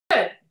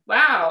good.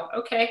 Wow.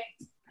 Okay.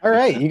 All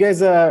right, you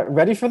guys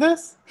ready for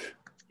this?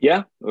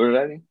 Yeah, we're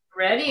ready.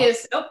 Ready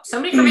is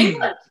somebody from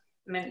England,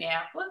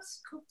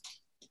 Minneapolis. Cool.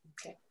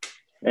 Okay.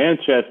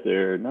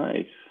 Manchester,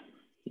 nice.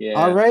 Yeah.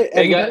 All right,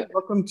 everybody,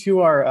 welcome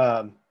to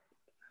our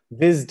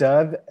Viz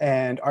Dev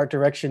and Art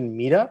Direction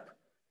meetup.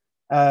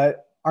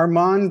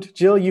 Armand,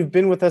 Jill, you've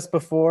been with us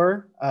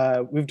before.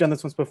 We've done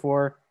this once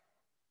before,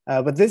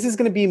 but this is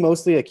going to be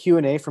mostly a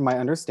Q&A from my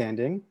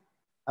understanding.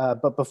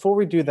 But before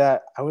we do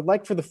that, I would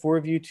like for the four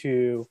of you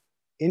to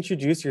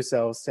introduce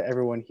yourselves to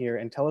everyone here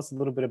and tell us a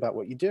little bit about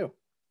what you do.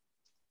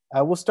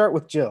 We'll start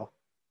with Jill.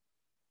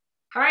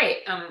 Hi,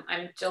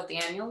 I'm Jill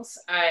Daniels.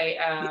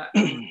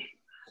 I'm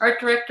art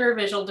director,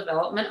 visual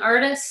development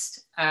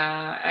artist.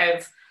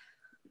 I've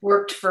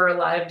worked for a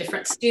lot of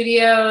different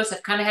studios.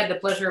 I've kind of had the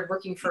pleasure of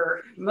working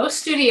for most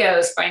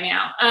studios by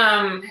now.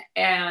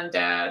 And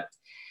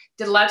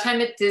did a lot of time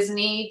at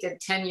Disney,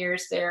 did 10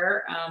 years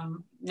there.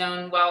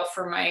 Known well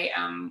for my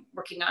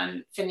working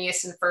on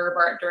Phineas and Ferb,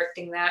 art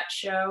directing that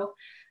show.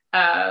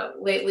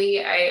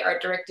 Lately, I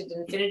art directed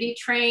Infinity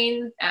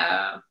Train,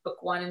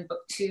 book 1 and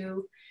book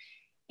 2.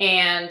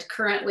 And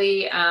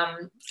currently,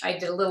 I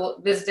did a little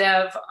Viz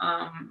Dev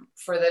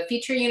for the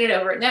feature unit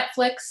over at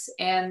Netflix,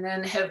 and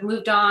then have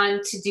moved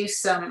on to do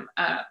some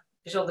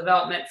visual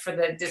development for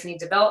the Disney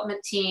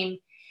development team.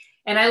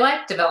 And I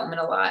like development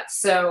a lot.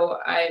 So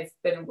I've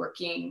been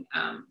working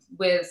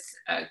with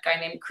a guy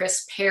named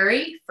Chris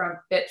Perry from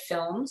Bit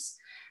Films,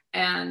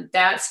 and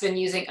that's been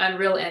using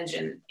Unreal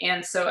Engine.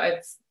 And so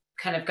I've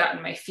kind of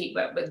gotten my feet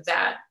wet with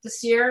that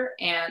this year,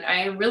 and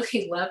I am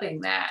really loving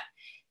that.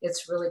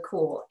 It's really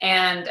cool.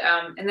 And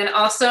then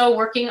also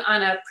working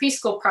on a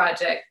preschool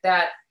project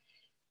that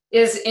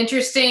is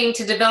interesting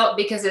to develop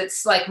because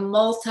it's like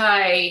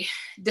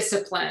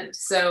multi-disciplined.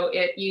 So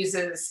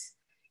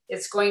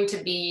it's going to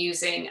be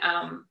using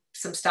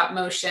some stop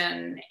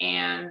motion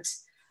and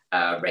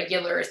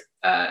regular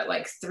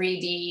like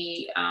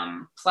 3D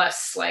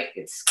plus like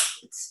it's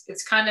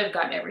kind of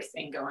got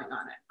everything going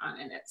on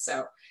in it.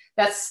 So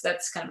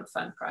that's kind of a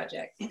fun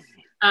project.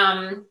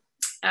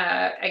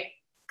 I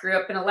grew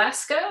up in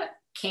Alaska,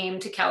 came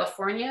to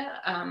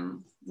California,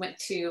 went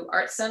to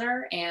Art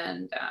Center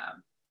and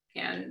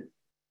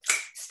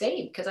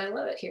stayed because I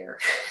love it here.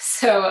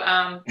 So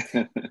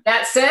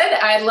that said,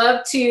 I'd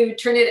love to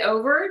turn it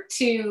over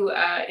to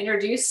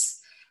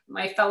introduce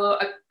my fellow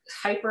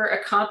hyper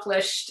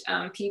accomplished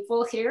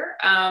people here.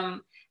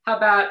 How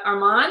about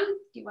Armand?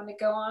 Do you want to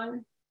go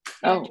on?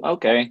 Oh,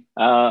 okay.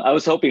 I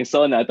was hoping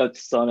Seonna. I thought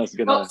Seonna was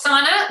gonna. Oh,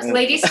 Seonna,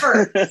 ladies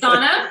first.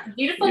 Seonna,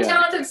 beautiful,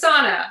 talented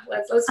Seonna.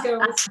 Let's go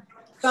with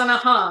Seonna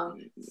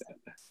Hong.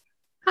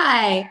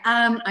 Hi,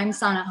 I'm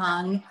Seonna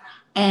Hong,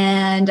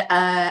 and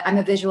I'm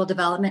a visual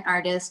development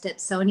artist at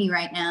Sony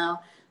right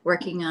now,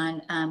 working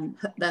on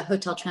the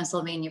Hotel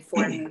Transylvania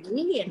 4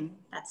 movie, and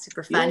that's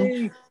super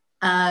fun.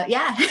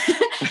 Yeah,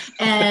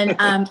 and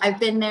I've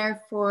been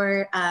there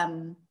for.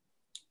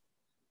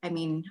 I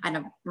mean, I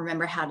don't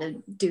remember how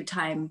to do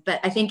time,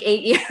 but I think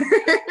 8 years.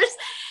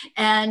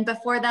 And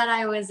before that,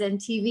 I was in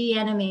TV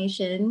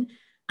animation,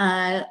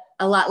 a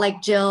lot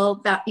like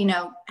Jill, about,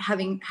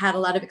 having had a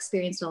lot of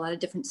experience in a lot of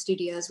different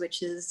studios,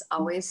 which is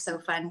always so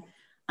fun.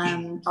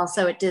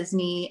 Also at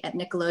Disney, at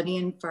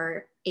Nickelodeon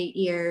for 8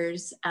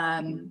 years,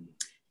 art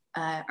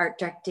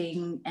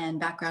directing and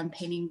background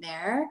painting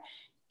there.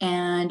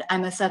 And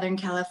I'm a Southern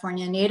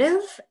California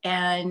native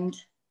and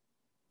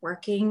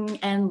working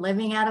and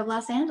living out of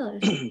Los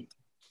Angeles.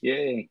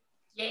 Yay.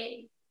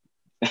 Yay.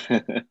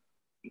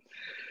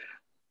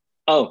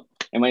 Oh,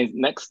 am I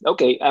next?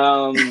 Okay.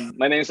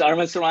 My name is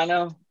Armand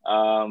Serrano.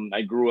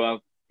 I grew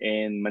up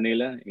in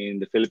Manila in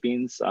the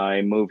Philippines.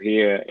 I moved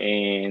here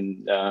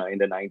in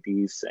the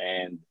 90s.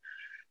 And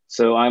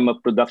so I'm a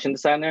production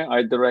designer,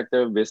 art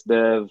director, Viz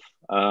Dev,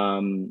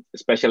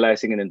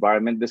 specializing in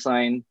environment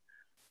design.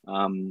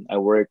 I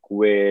work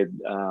with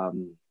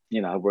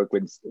I work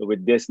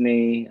with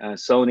Disney,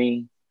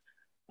 Sony,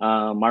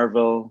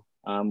 Marvel.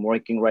 I'm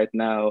working right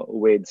now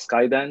with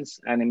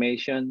Skydance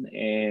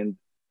Animation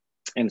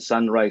and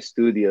Sunrise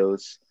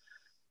Studios.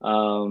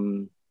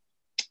 What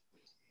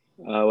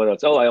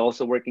else? Oh, I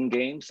also work in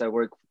games.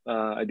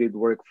 I did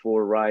work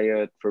for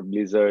Riot, for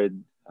Blizzard,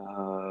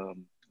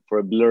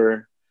 for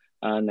Blur,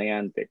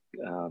 Niantic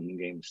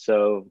games.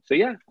 So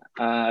yeah,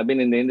 I've been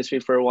in the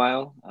industry for a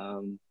while.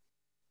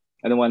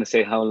 I don't want to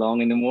say how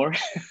long anymore,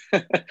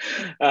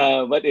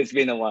 but it's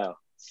been a while.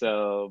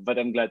 So, but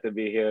I'm glad to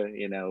be here,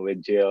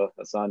 with Jill,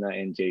 Seonna,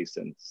 and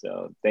Jason.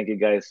 So thank you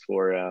guys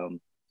for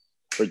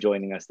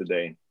joining us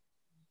today.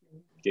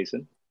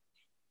 Jason?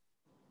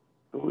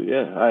 Oh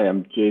yeah, hi,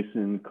 I'm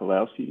Jason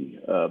Kolowski,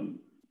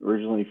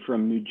 originally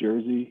from New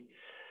Jersey.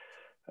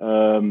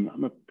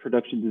 I'm a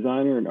production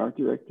designer and art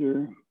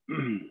director.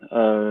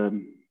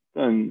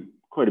 Done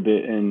quite a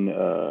bit in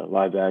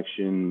live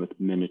action with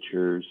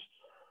miniatures.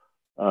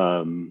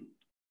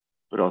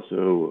 But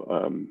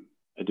also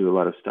I do a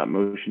lot of stop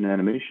motion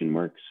animation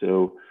work.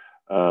 So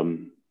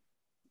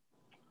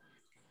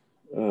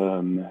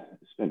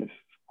spent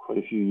quite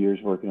a few years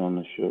working on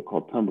a show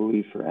called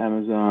Tumbleweed for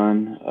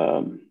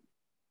Amazon.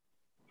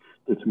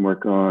 did some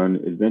work on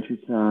Adventure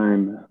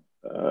Time.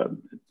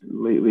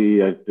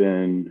 Lately, I've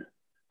been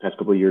past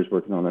couple of years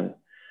working on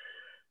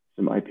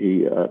some IP,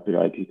 bit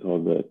of IP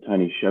called the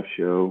Tiny Chef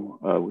Show,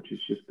 which has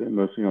just been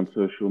mostly on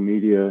social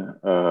media.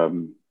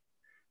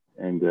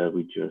 And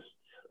we just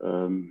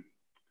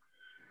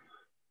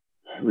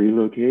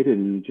relocated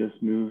and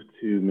just moved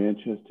to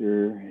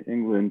Manchester,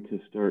 England to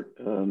start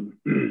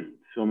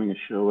filming a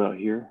show out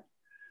here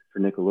for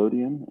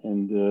Nickelodeon,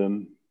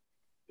 and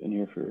been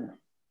here for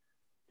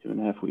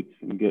 2.5 weeks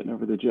and getting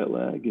over the jet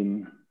lag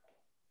and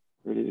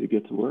ready to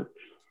get to work.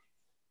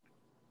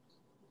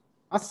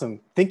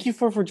 Awesome. Thank you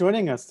for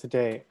joining us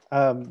today.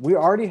 We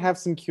already have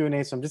some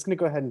Q&A, so I'm just going to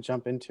go ahead and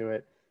jump into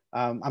it.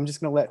 I'm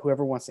just going to let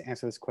whoever wants to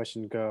answer this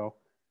question go.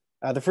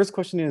 The first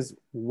question is,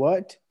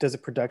 what does a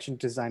production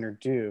designer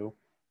do?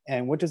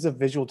 And what does a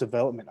visual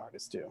development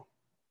artist do?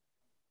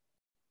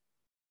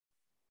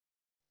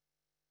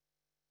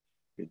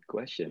 Good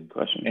question.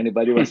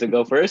 Anybody wants to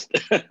go first?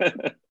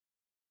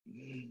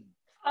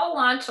 I'll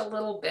launch a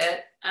little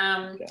bit.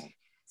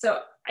 So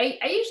I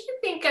usually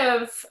think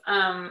of,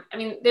 I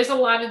mean, there's a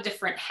lot of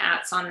different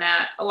hats on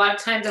that. A lot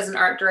of times as an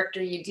art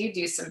director, you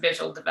do some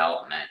visual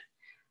development.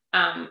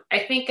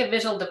 I think of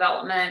visual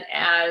development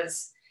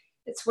as,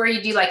 it's where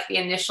you do like the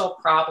initial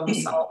problem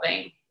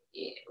solving,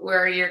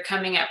 where you're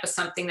coming up with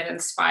something that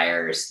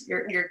inspires.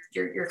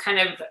 You're kind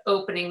of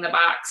opening the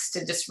box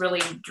to just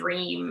really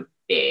dream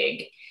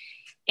big.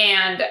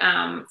 And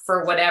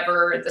for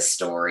whatever the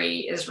story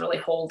is really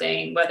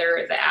holding,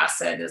 whether the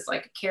asset is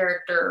like a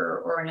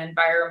character or an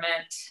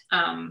environment.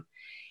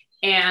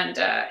 And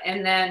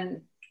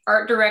then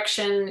art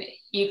direction,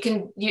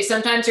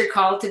 sometimes you're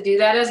called to do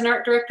that as an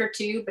art director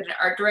too, but an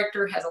art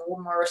director has a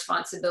little more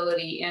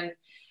responsibility in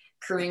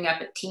crewing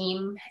up a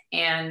team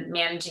and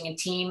managing a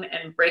team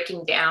and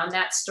breaking down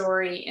that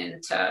story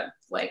into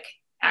like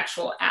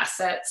actual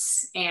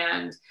assets,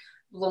 and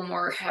a little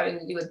more having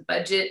to do with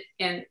budget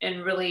and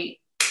really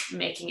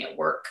making it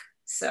work.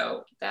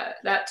 So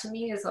that to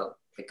me is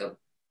like a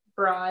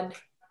broad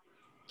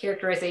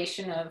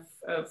characterization of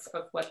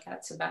what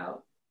that's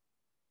about.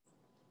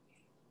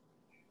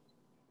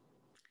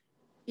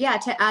 Yeah,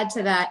 to add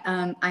to that,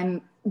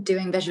 I'm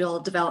doing visual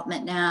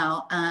development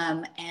now,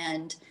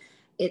 and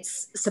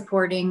it's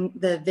supporting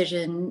the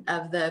vision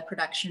of the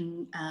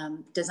production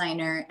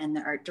designer and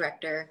the art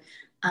director,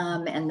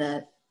 and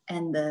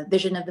the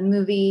vision of the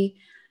movie,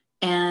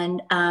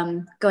 and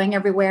going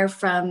everywhere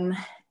from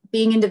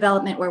being in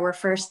development where we're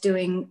first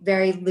doing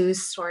very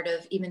loose sort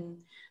of even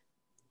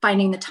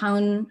finding the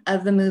tone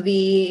of the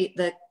movie,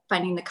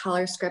 finding the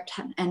color script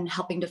and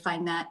helping to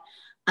find that,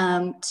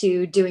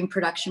 to doing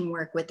production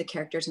work with the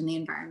characters and the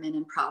environment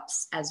and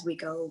props as we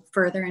go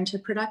further into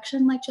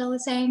production, like Jill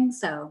was saying.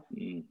 So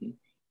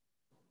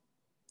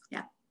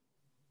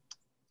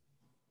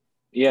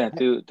yeah,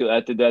 to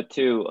add to that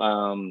too,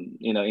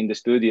 in the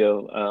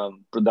studio,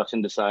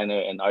 production designer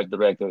and art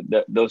director,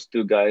 those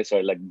two guys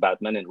are like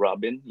Batman and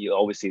Robin. You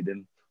always see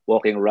them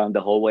walking around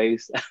the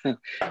hallways.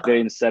 They're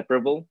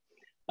inseparable.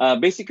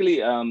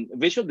 Basically,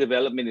 visual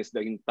development is the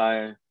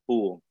entire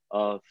pool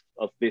of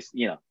this,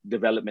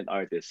 development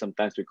artists.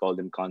 Sometimes we call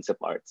them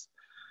concept arts.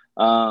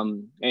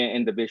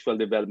 And the visual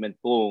development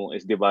pool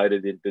is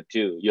divided into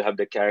two. You have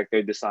the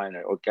character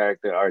designer or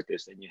character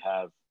artist, and you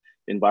have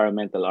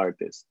environmental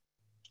artist.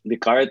 The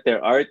character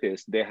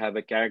artist, they have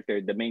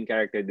the main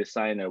character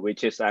designer,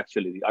 which is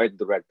actually the art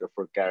director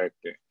for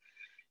character.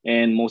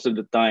 And most of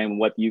the time,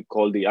 what you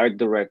call the art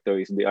director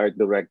is the art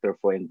director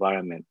for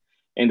environment.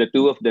 And the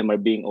two of them are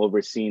being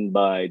overseen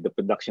by the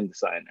production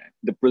designer.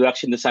 The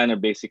production designer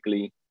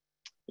basically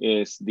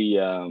is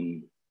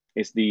the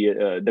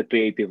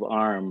creative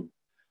arm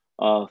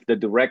of the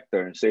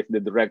director. So if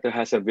the director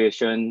has a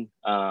vision,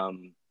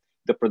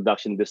 the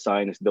production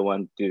design is the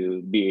one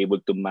to be able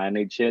to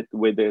manage it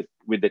with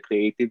the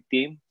creative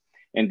team,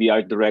 and the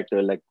art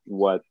director, like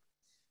what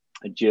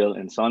Jill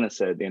and Seonna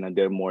said,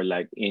 they're more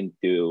like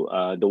into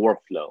the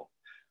workflow,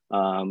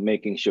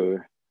 making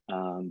sure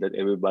that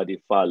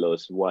everybody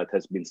follows what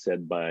has been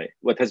set by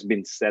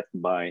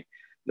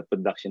the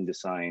production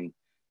design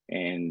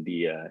and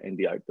the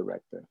art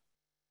director.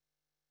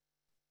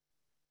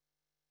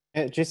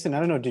 Jason, I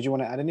don't know, did you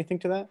want to add anything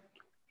to that?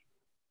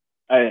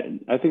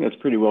 I think that's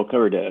pretty well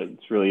covered.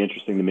 It's really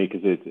interesting to me because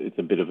it's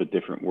a bit of a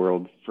different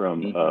world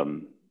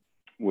from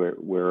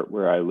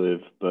where I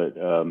live, but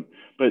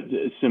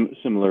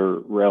similar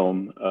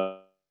realm.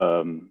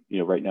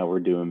 Right now we're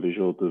doing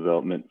visual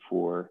development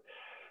for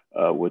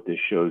what this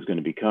show is going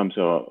to become.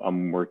 So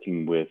I'm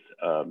working with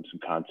some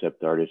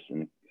concept artists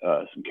and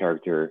some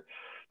character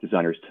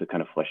designers to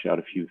kind of flesh out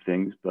a few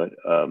things. But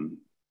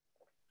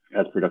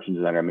as a production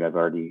designer, I mean, I've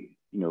already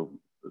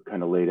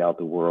kind of laid out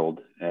the world,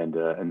 and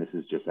this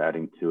is just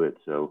adding to it.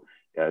 So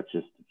yeah, it's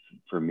just,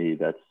 for me,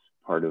 that's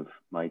part of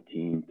my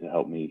team to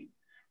help me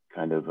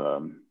kind of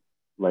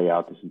lay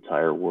out this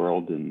entire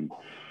world and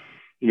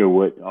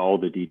what all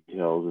the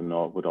details and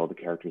what all the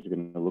characters are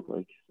going to look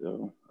like.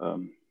 So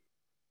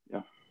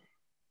yeah.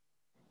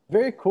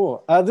 Very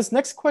cool. This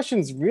next question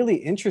is really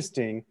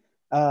interesting.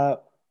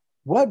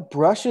 what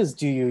brushes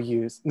do you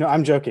use? No,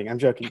 I'm joking. I'm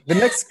joking. The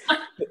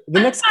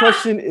next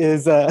question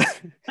is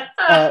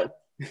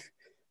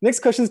next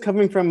question is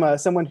coming from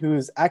someone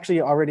who's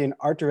actually already an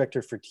art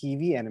director for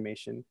TV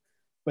animation,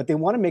 but they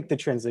want to make the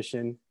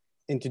transition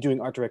into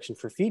doing art direction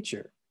for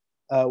feature.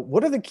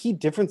 What are the key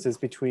differences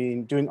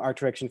between doing art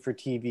direction for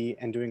TV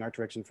and doing art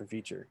direction for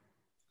feature?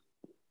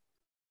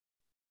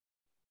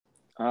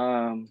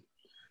 Do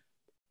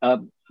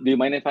you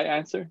mind if I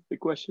answer the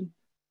question?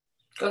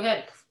 Go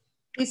ahead.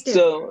 Please do.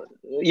 So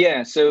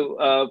yeah,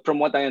 from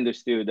what I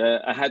understood,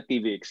 I had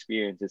TV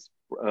experiences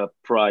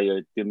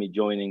prior to me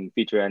joining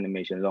feature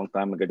animation a long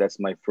time ago. That's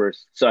my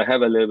first. So I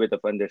have a little bit of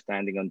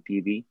understanding on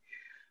TV,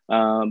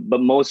 but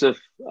most of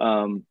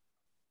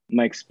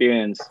my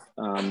experience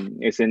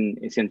is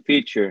in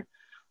feature.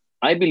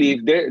 I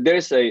believe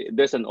there's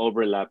an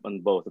overlap on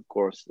both. Of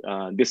course,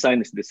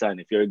 design is design.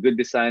 If you're a good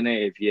designer,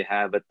 if you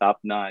have a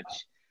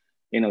top-notch,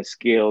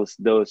 skills,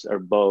 those are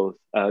both.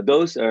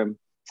 Those are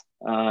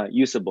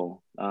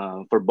usable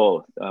for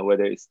both,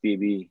 whether it's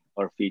TV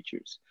or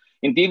features.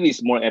 In TV,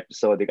 it's more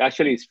episodic.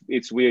 Actually,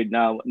 it's weird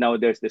now.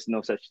 Nowadays, there's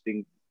no such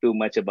thing too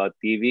much about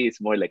TV.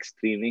 It's more like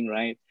streaming,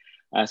 right?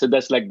 So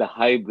that's like the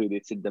hybrid.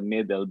 It's in the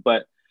middle.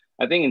 But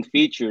I think in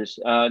features,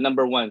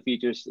 number one,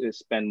 features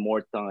spend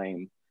more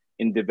time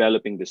in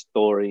developing the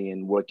story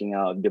and working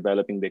out,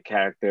 developing the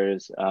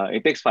characters.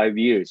 It takes 5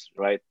 years,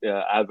 right?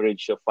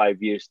 Average of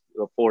 5 years,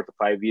 4 to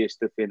 5 years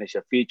to finish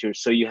a feature.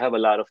 So you have a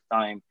lot of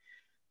time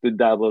to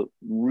dabble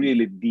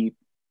really deep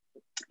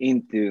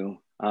into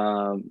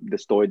the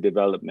story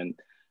development,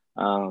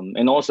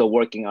 and also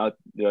working out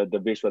the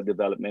visual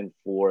development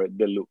for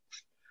the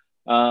looks.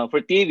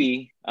 For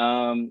TV,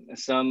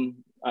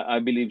 I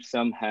believe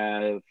some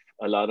have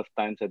a lot of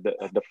times at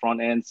the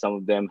front end. Some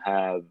of them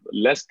have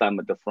less time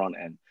at the front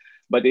end,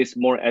 but it's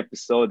more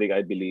episodic,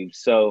 I believe.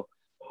 So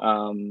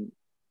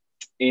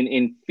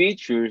in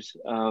features,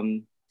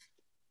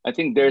 I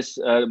think there's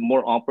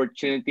more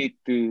opportunity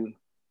to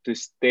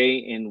stay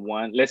in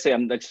one. Let's say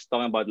I'm just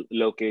talking about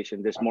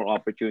location. There's more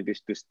opportunities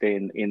to stay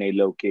in a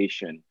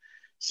location.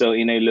 So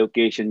in a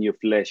location, you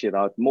flesh it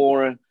out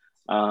more.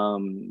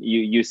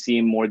 You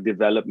see more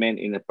development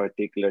in a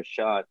particular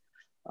shot,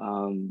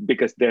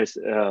 because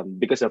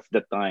of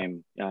the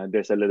time.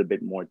 There's a little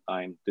bit more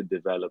time to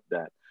develop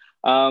that.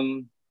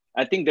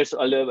 I think there's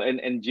a little,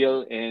 and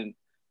Jill and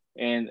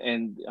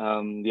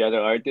the other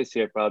artists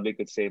here probably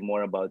could say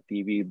more about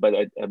TV, but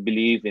I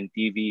believe in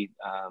TV,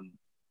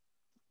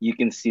 you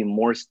can see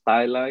more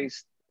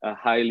stylized,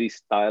 highly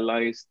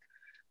stylized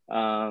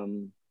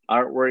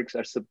artworks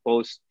are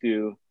supposed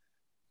to,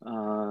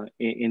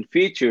 in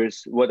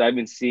features, what I've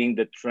been seeing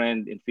the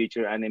trend in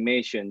feature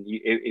animation,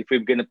 if we're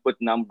gonna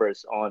put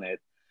numbers on it,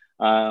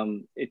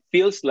 it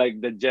feels like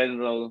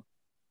the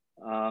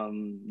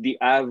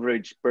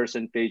average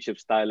percentage of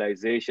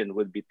stylization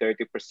would be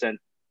 30%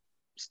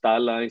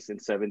 stylized and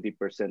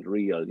 70%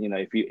 real.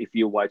 If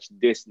you watch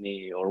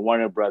Disney or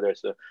Warner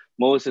Brothers,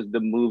 most of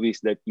the movies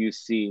that you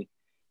see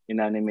in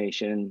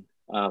animation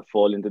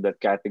fall into that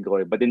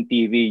category. But in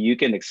TV, you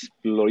can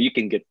explore, you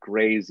can get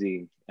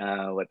crazy,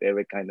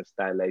 whatever kind of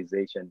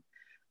stylization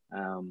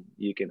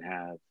you can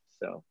have.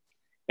 So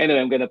anyway,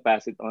 I'm gonna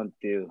pass it on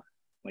to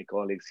my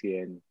colleagues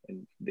here,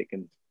 and they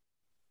can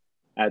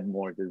add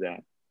more to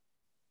that.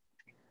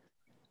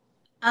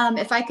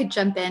 If I could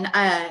jump in,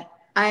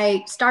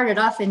 I started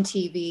off in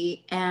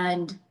TV,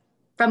 and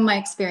from my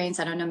experience,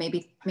 I don't know,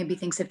 maybe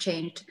things have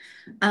changed.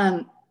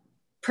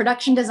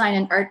 Production design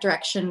and art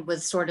direction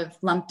was sort of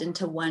lumped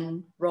into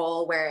one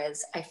role,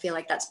 whereas I feel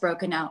like that's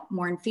broken out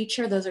more in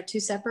feature. Those are two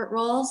separate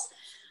roles.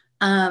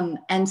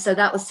 And so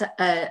that was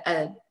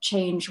a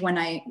change when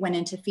I went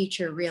into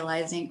feature,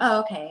 realizing, oh,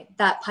 okay,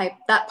 that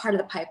part of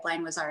the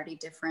pipeline was already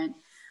different.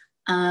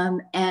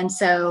 And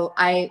so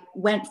I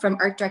went from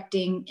art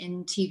directing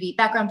in TV,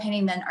 background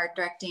painting, then art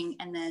directing,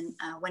 and then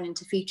went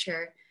into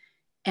feature.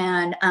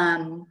 And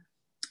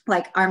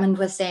like Armand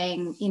was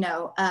saying,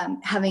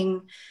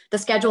 having the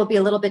schedule be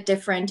a little bit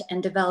different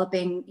and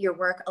developing your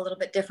work a little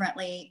bit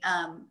differently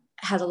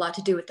has a lot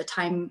to do with the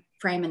time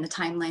frame and the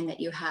timeline that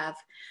you have.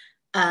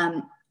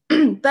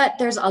 But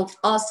there's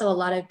also a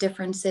lot of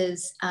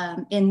differences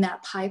in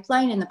that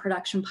pipeline, in the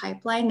production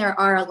pipeline. There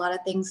are a lot of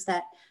things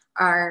that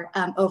are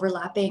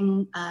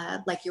overlapping,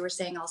 like you were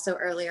saying also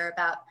earlier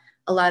about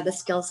a lot of the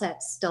skill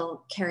sets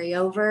still carry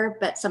over,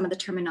 but some of the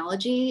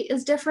terminology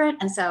is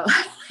different. And so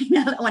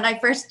when I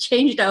first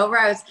changed over,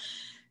 I was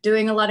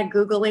doing a lot of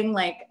Googling,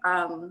 like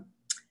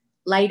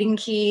lighting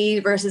key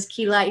versus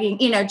key lighting,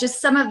 just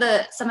some of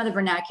the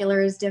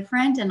vernacular is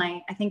different. And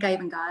I think I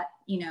even got,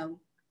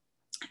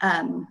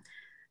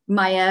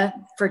 Maya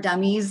for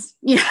dummies,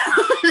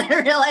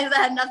 I realized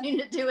that had nothing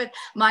to do with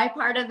my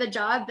part of the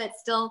job, but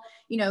still,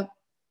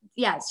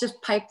 yeah, it's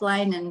just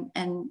pipeline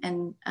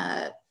and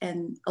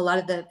a lot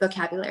of the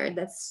vocabulary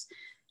that's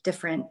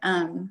different.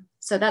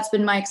 So that's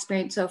been my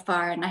experience so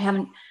far, and I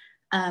haven't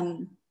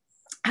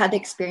had the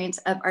experience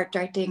of art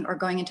directing or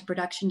going into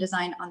production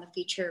design on the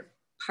feature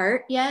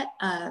part yet.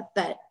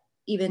 But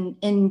even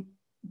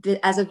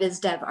as a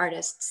viz dev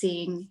artist,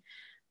 seeing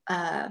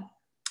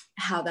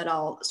how that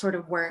all sort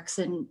of works.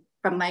 And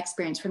from my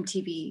experience from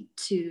TV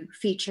to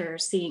feature,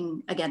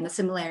 seeing again the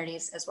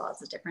similarities as well as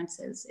the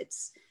differences,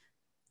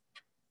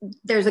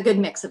 there's a good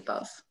mix of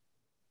both.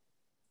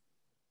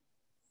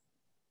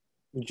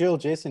 Jill,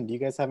 Jason, do you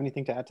guys have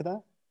anything to add to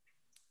that?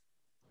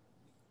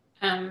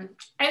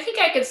 I think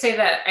I could say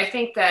that I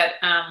think that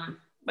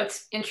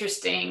what's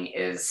interesting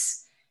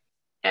is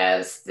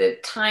as the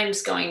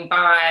time's going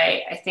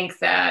by, I think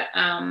that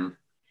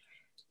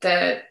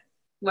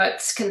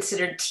what's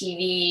considered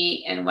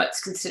TV and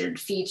what's considered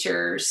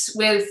features,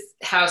 with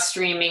how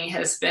streaming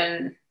has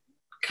been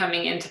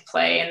coming into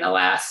play in the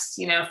last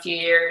few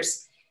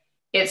years,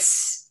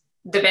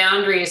 the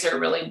boundaries are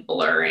really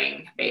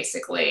blurring,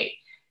 basically.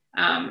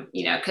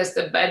 Because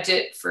the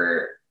budget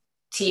for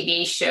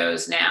TV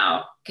shows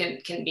now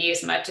can be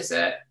as much as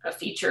a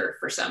feature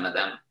for some of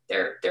them.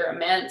 They're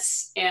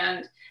immense,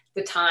 and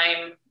the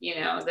time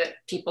that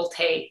people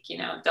take,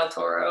 Del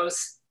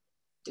Toro's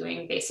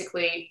doing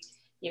basically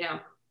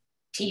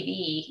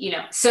TV,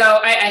 so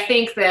I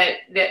think that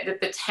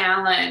the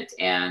talent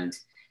and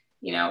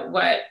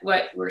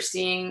what we're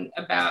seeing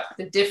about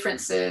the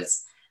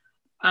differences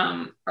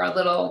are a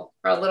little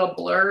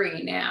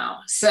blurry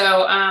now.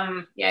 So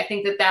yeah, I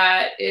think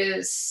that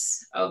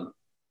is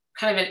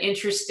kind of an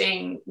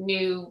interesting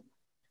new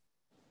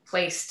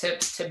place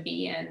to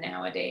be in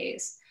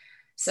nowadays.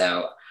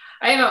 So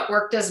I haven't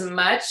worked as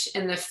much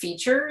in the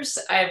features.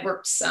 I've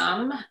worked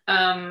some.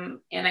 And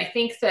I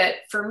think that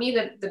for me,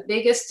 the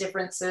biggest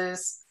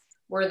differences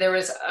were there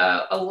was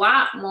a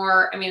lot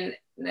more, than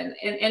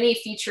in any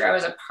feature I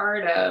was a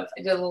part of.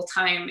 I did a little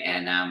time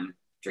in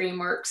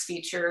DreamWorks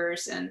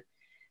features and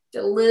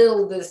did a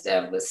little biz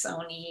dev with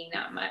Sony,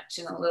 not much,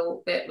 and a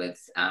little bit with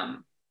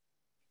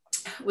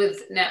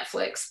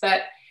Netflix.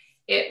 But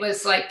it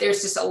was like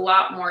there's just a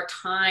lot more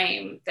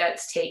time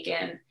that's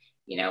taken,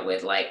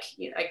 with like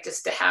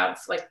just to have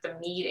like the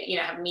meeting,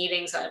 have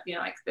meetings on,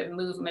 like the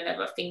movement of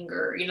a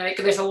finger, like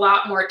there's a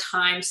lot more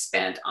time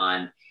spent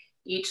on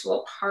each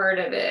little part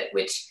of it,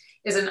 which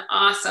is an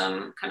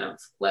awesome kind of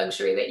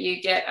luxury that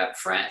you get up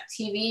front.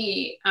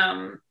 TV,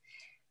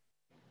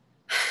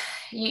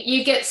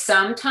 you get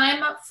some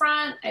time up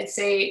front. I'd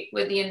say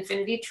with the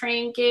Infinity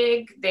Train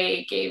gig,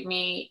 they gave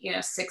me,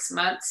 6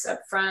 months up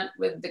front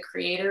with the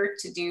creator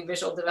to do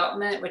visual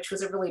development, which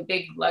was a really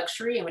big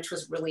luxury and which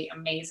was really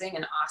amazing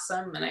and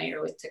awesome. And I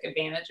really took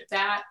advantage of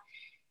that.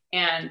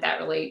 And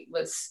that really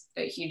was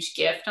a huge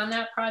gift on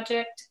that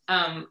project.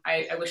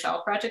 I wish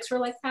all projects were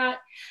like that.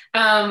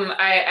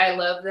 I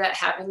love that,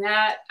 having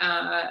that.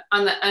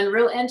 On the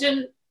Unreal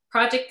Engine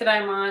project that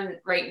I'm on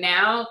right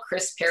now,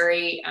 Chris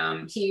Perry,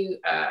 he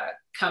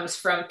comes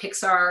from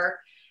Pixar.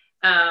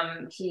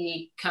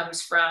 He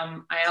comes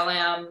from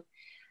ILM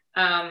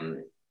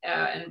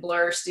and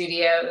Blur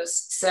Studios.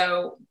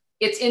 So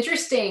it's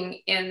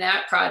interesting in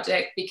that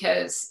project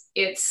because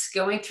it's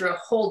going through a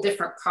whole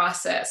different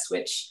process,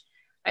 which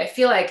I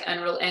feel like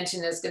Unreal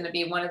Engine is going to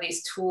be one of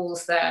these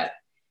tools that,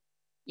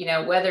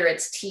 whether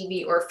it's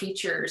TV or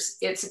features,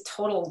 it's a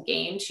total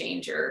game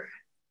changer.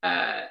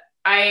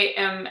 I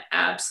am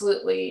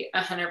absolutely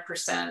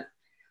 100%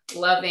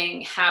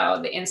 loving how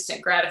the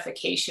instant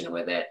gratification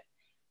with it.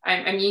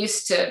 I'm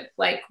used to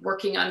like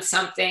working on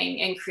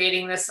something and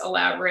creating this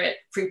elaborate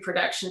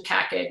pre-production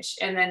package,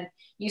 and then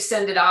you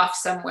send it off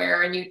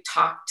somewhere and you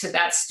talk to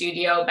that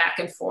studio back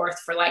and forth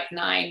for like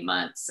 9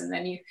 months, and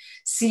then you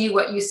see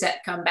what you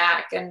set come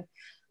back. And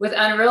with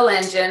Unreal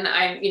Engine,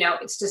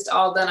 it's just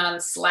all done on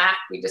Slack.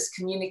 We just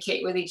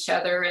communicate with each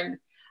other, and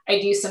I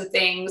do some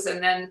things,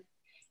 and then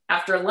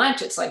after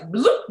lunch, it's like,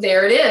 bloop,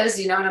 there it is,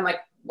 and I'm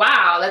like,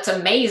 wow, that's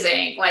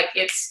amazing. Like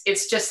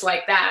it's just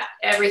like that.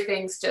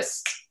 Everything's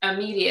just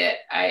immediate.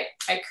 I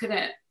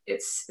couldn't,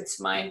 it's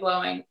mind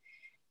blowing.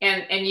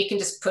 And you can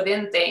just put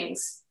in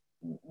things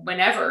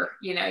whenever,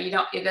 you don't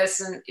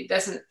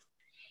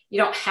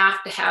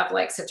have to have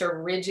like such a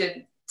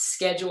rigid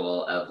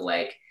schedule of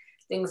like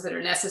things that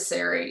are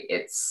necessary.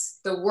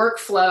 It's the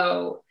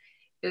workflow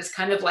is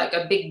kind of like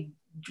a big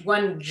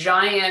one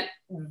giant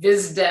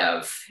viz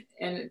dev,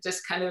 and it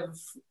just kind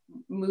of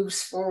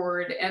moves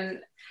forward. And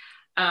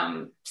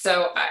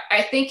so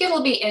I think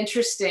it'll be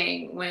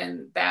interesting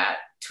when that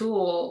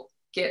tool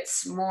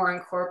gets more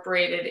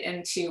incorporated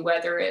into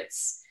whether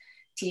it's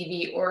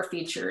TV or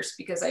features,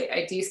 because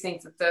I do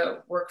think that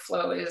the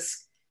workflow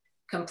is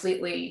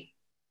completely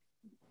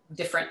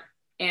different,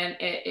 and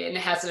it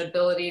has an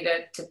ability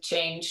to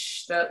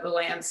change the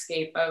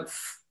landscape of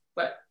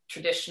what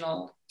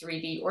traditional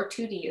 3D or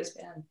 2D has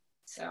been.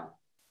 So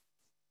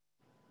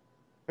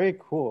very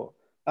cool.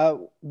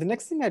 The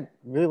next thing I'd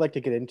really like to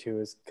get into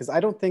is, because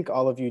I don't think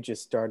all of you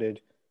just started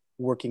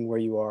working where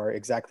you are,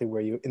 exactly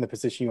where you, in the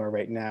position you are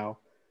right now.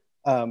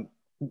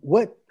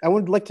 What I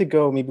would like to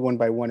go maybe one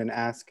by one and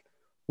ask,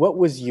 what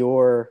was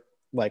your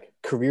like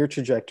career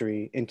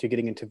trajectory into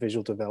getting into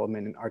visual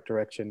development and art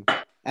direction?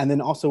 And then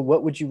also,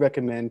 what would you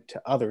recommend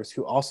to others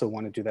who also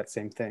want to do that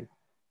same thing?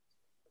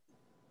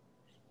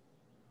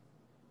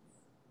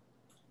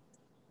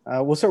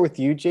 We'll start with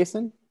you,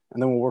 Jason,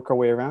 and then we'll work our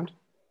way around.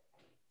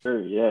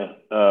 Sure, yeah.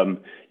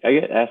 I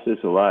get asked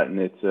this a lot, and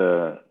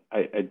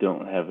I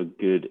don't have a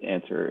good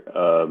answer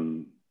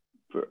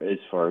for as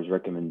far as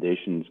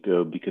recommendations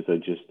go, because I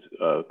just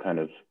kind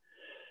of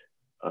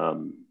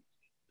um,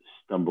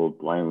 stumbled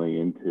blindly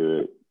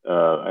into it.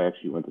 I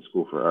actually went to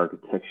school for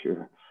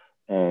architecture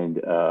and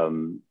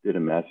did a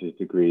master's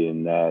degree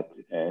in that,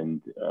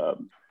 and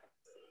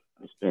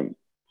I spent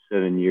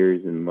 7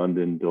 years in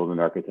London building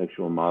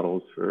architectural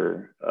models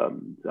for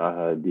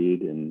Zaha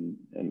Hadid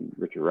and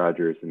Richard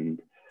Rogers, and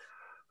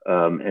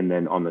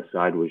then on the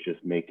side was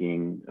just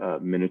making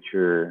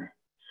miniature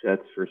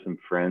sets for some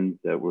friends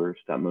that were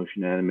stop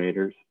motion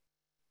animators,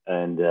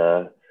 and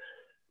yeah,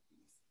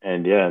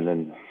 and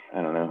then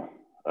I don't know.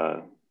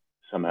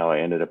 Somehow I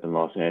ended up in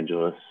Los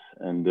Angeles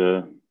and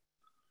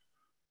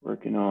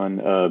working on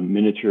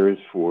miniatures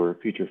for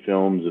feature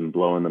films and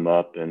blowing them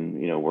up, and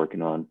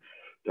working on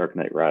Dark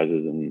Knight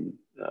Rises and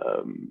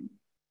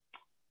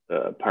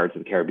Pirates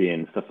of the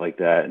Caribbean and stuff like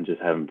that, and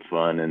just having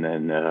fun, and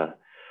then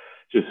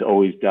just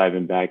always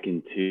diving back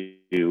into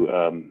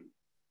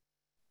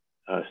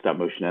stop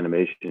motion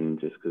animation,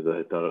 just because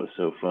I thought it was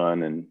so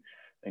fun, and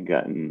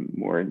getting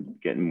more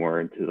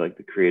into like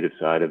the creative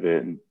side of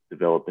it and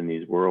developing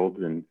these worlds.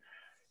 And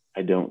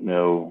I don't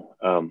know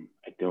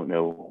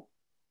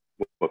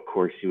what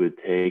course you would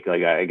take.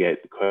 Like I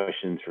get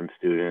questions from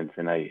students,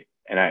 and I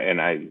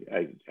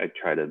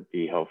try to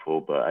be helpful,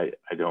 but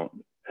I don't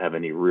have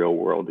any real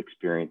world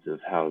experience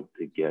of how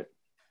to get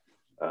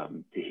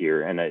to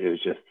here. And it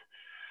was just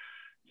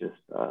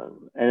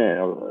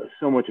and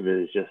so much of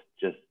it is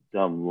just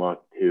dumb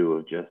luck too,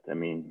 of just, I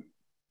mean,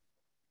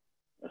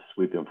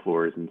 sweeping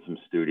floors in some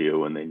studio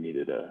when they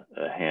needed a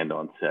hand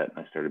on set, and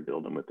I started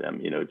building with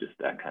them, just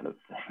that kind of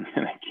thing.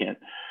 And I can't,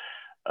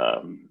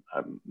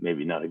 I'm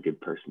maybe not a good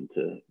person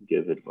to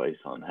give advice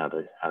on how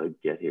to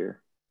get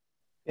here.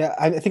 Yeah,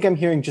 I think I'm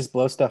hearing just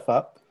blow stuff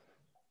up.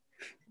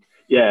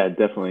 Yeah,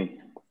 definitely.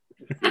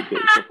 Get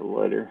yourself a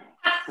lighter.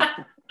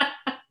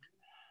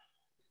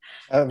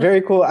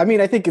 Very cool. I mean,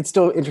 I think it's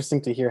still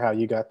interesting to hear how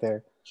you got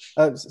there.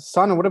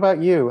 Seonna, what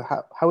about you?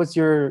 How was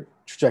your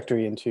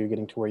trajectory into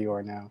getting to where you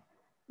are now?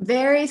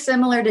 Very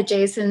similar to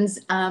Jason's,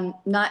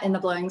 not in the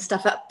blowing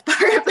stuff up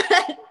part,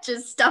 but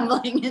just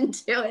stumbling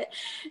into it.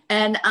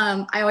 And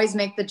I always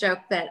make the joke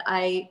that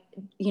I,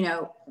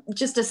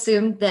 just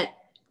assumed that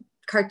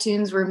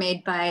cartoons were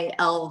made by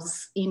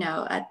elves,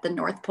 at the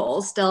North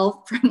Pole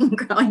still from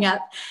growing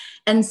up.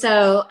 And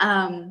so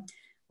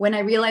when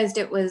I realized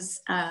it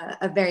was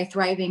a very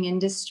thriving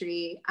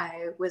industry,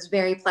 I was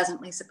very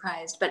pleasantly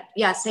surprised. But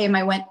yeah, same,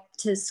 I went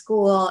to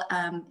school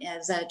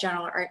as a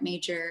general art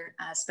major,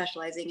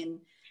 specializing in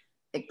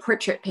like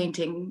portrait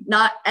painting,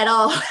 not at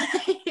all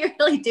you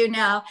really do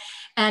now.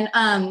 And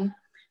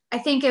I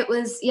think it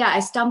was, I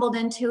stumbled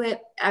into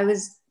it. I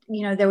was,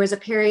 there was a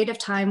period of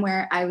time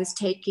where I was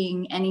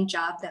taking any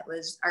job that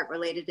was art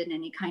related in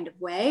any kind of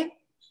way.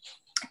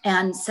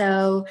 And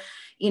so,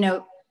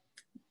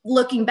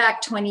 looking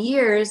back 20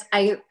 years,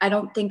 I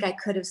don't think I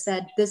could have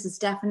said, this is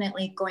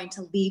definitely going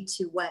to lead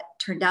to what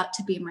turned out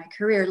to be my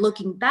career.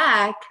 Looking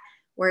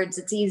backwards,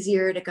 it's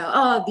easier to go,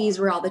 oh, these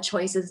were all the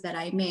choices that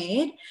I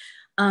made.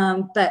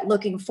 But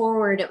looking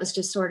forward, it was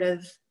just sort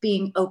of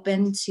being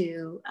open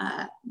to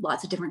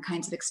lots of different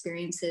kinds of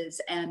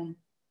experiences. And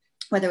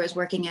whether it was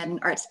working at an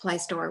art supply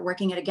store,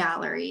 working at a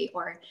gallery,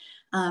 or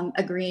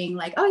agreeing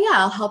like, oh yeah,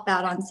 I'll help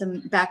out on some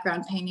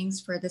background paintings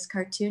for this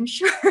cartoon.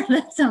 Sure,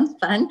 that sounds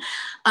fun.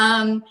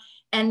 And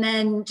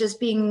then just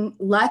being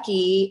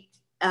lucky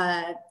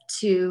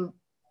to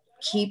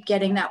keep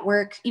getting that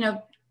work,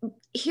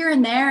 here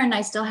and there. And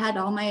I still had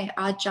all my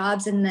odd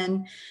jobs. And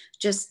then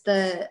just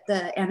the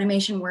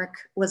animation work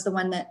was the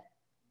one that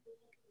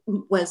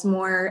was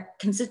more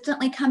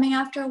consistently coming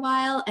after a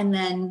while. And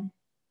then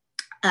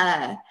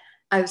I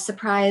was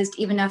surprised,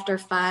 even after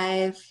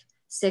 5,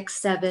 6,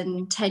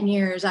 7, 10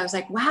 years, I was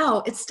like,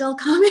 wow, it's still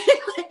coming.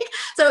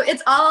 So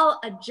it's all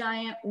a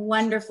giant,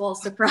 wonderful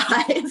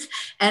surprise.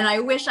 And I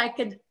wish I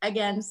could,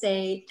 again,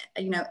 say,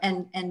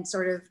 and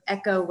sort of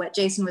echo what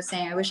Jason was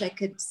saying. I wish I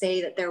could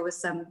say that there was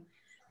some,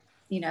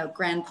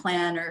 grand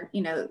plan or,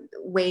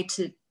 way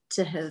to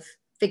have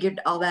figured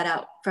all that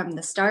out from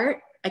the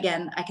start.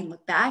 Again, I can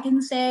look back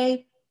and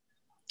say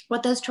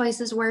what those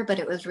choices were, but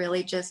it was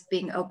really just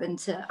being open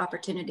to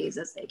opportunities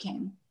as they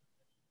came.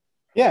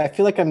 Yeah, I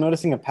feel like I'm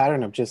noticing a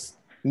pattern of just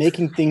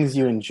making things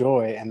you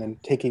enjoy and then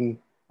taking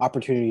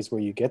opportunities where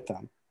you get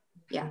them.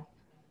 Yeah.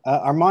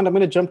 Armand, I'm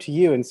going to jump to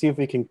you and see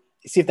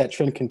if that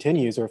trend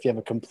continues, or if you have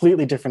a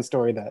completely different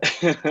story that.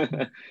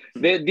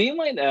 Do you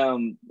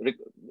mind?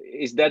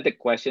 Is that the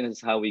question?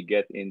 Is how we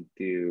get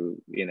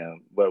into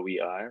where we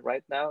are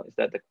right now? Is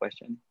that the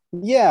question?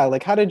 Yeah,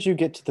 like how did you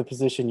get to the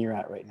position you're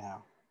at right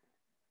now?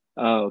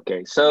 Oh,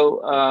 okay.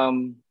 So,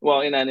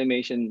 well, in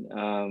animation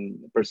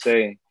per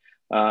se,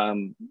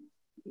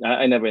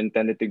 I never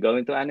intended to go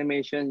into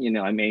animation.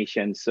 I'm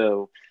Asian,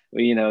 so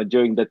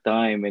during the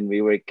time when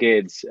we were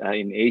kids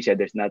in Asia,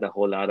 there's not a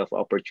whole lot of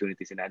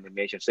opportunities in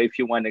animation. So if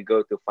you want to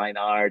go to fine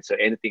arts or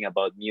anything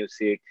about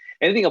music,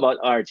 anything about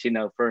arts,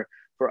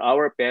 for for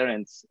our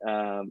parents,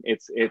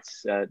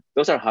 it's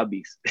those are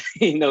hobbies.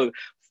 You know,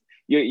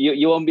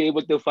 you won't be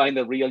able to find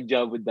a real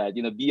job with that.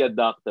 You know, be a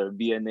doctor,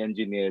 be an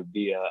engineer,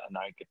 be an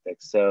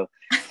architect. So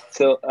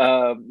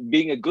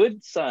being a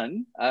good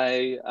son,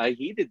 I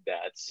heeded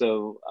that.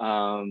 So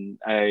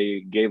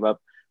I gave up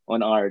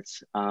on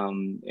arts,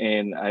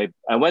 and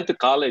I went to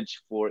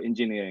college for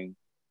engineering.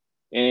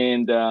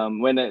 And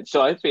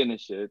so I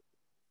finished it,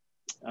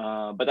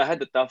 but I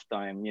had a tough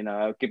time. You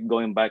know, I keep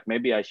going back.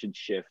 Maybe I should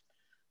shift.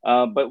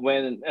 But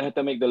when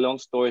to make the long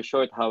story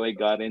short, how I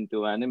got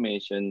into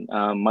animation,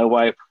 my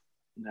wife,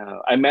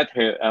 I met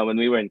her when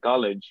we were in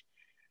college.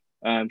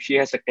 She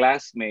has a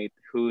classmate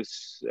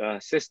whose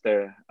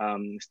sister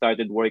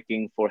started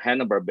working for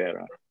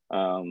Hanna-Barbera,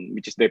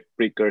 which is the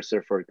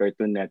precursor for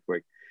Cartoon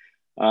Network.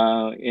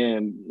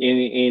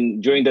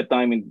 In during the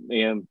time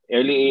in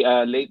early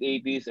late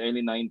 80s,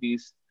 early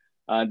 90s,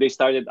 they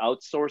started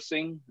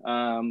outsourcing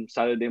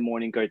Saturday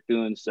morning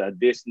cartoons.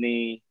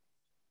 Disney,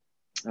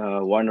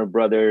 Warner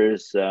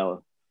Brothers,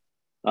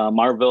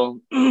 Marvel,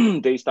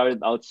 they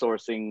started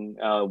outsourcing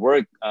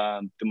work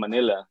to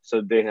Manila.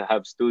 So they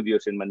have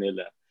studios in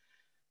Manila.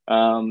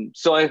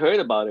 So I heard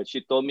about it.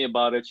 She told me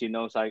about it. She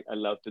knows I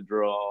love to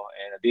draw,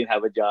 and I didn't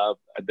have a job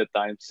at the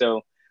time.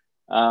 So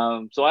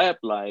I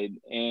applied,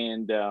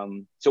 and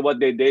so what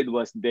they did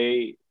was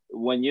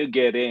when you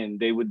get in,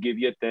 they would give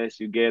you a test.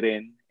 You get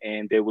in,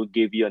 and they will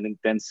give you an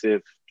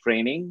intensive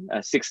training, a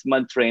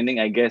 6-month training.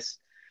 I guess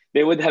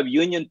they would have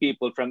union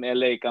people from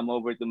LA come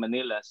over to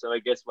Manila. So I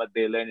guess what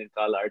they learned in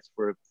CalArts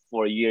for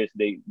 4 years,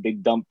 they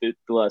dumped it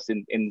to us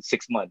in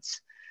 6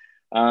 months.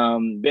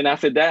 Then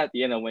after that,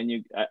 you know,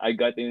 I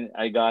got in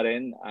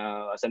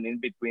as an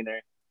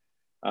in-betweener.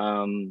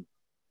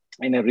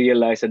 And I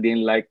realized I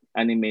didn't like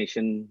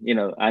animation, you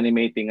know,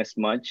 animating as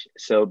much.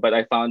 But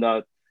I found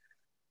out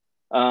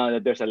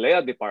that there's a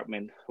layout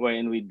department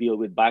wherein we deal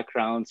with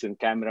backgrounds and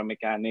camera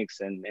mechanics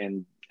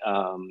and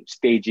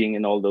staging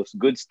and all those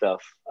good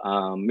stuff,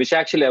 which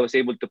actually I was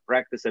able to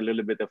practice a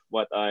little bit of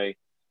what I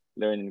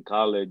learned in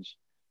college.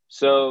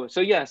 So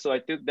I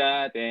took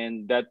that,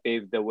 and that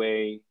paved the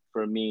way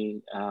for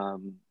me,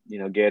 you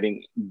know,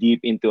 getting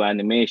deep into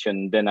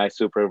animation. Then I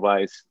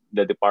supervised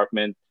the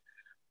department.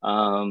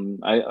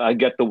 I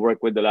get to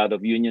work with a lot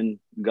of union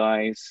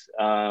guys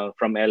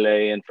from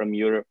LA and from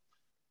Europe.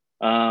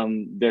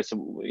 There's,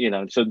 you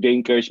know, so they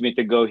encouraged me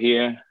to go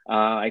here.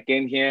 I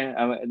came here.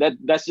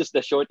 That's just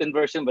the shortened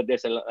version, but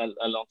there's a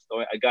long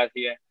story. I got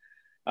here.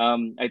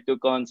 I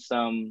took on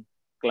some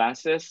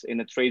classes in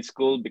a trade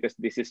school because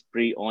this is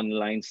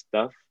pre-online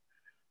stuff.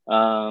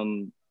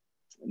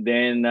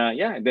 Then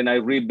I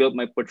rebuilt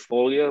my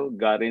portfolio,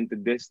 got into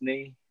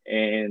Disney,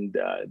 and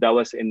that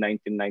was in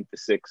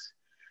 1996.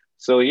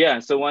 So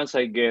once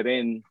I get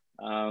in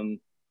to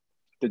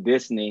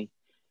Disney,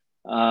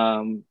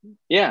 I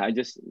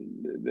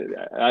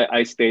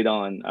stayed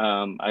on.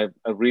 I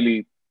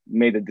really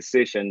made a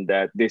decision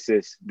that this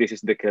is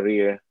the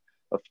career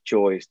of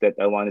choice that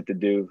I wanted to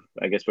do,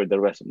 I guess, for the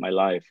rest of my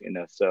life, you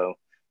know. So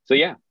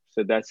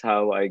that's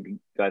how I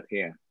got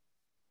here.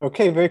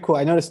 Okay, very cool.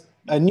 I noticed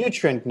a new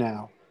trend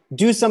now.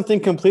 Do something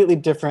completely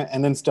different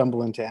and then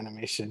stumble into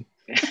animation.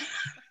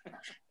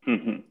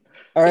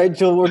 All right,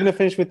 Jill, we're going to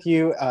finish with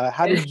you.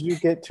 How did you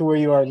get to where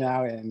you are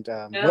now, and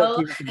what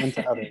do you recommend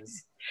to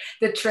others?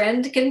 The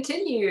trend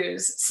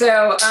continues.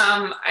 So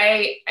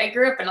I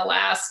grew up in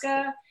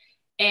Alaska,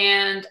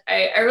 and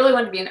I really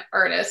wanted to be an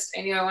artist.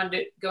 I knew I wanted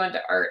to go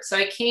into art. So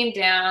I came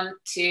down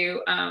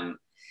to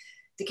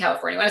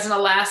California. When I was in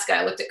Alaska,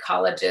 I looked at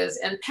colleges,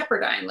 and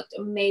Pepperdine looked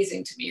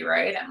amazing to me,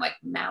 right? I'm like,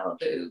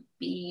 Malibu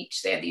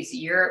Beach. They had these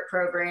Europe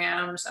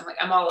programs. I'm like,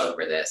 I'm all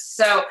over this.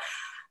 So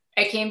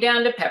I came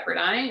down to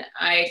Pepperdine.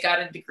 I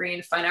got a degree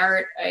in fine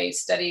art. I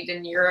studied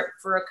in Europe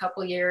for a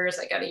couple years.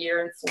 I got a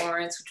year in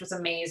Florence, which was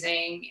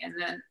amazing. And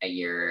then a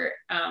year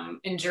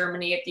in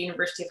Germany at the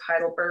University of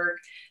Heidelberg,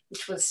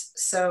 which was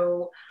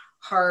so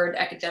hard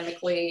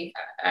academically.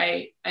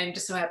 I'm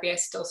just so happy I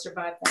still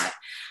survived that.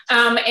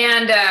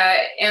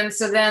 And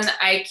so then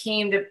I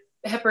came to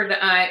Pepperdine.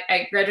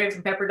 I graduated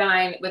from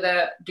Pepperdine with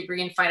a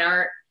degree in fine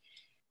art,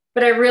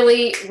 but I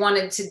really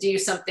wanted to do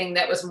something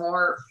that was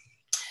more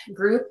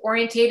group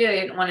orientated. I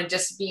didn't want to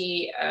just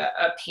be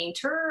a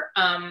painter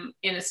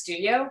in a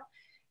studio.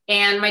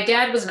 And my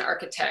dad was an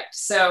architect.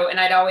 And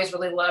I'd always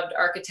really loved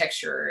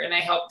architecture, and I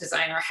helped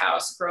design our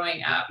house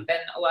growing up and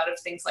a lot of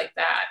things like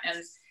that.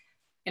 And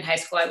in high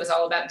school, I was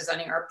all about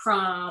designing our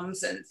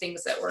proms and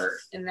things that were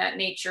in that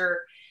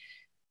nature.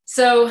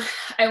 So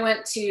I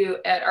went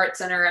at Art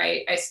Center,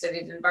 I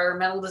studied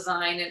environmental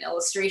design and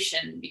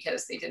illustration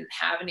because they didn't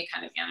have any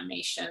kind of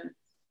animation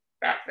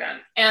back then.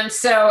 And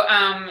so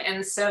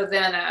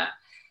then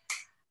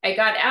I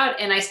got out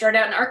and I started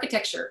out in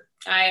architecture.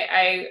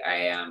 I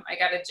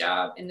got a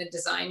job in the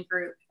design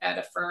group at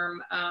a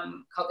firm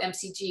called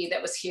MCG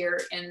that was here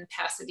in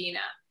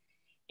Pasadena.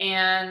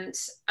 And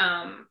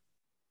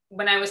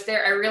when I was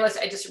there, I realized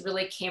I just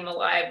really came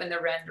alive when the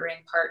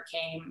rendering part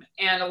came.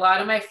 And a lot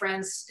of my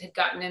friends had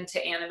gotten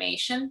into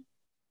animation.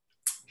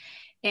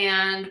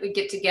 and we'd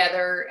get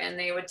together and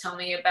they would tell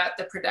me about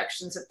the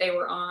productions that they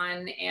were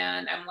on.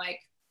 And I'm like,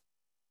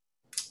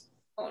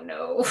 oh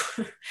no,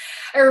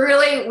 I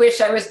really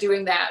wish I was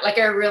doing that. Like,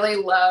 I really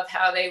love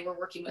how they were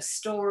working with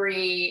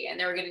story and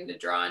they were getting to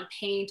draw and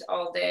paint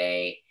all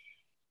day.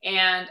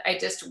 And I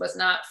just was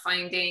not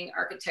finding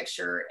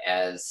architecture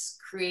as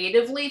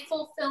creatively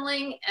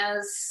fulfilling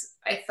as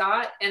I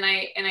thought. And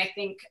I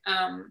think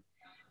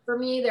for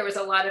me, there was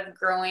a lot of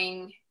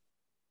growing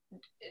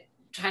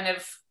kind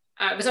of,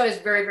 I was always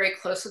very, very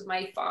close with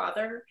my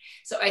father.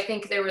 So I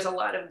think there was a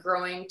lot of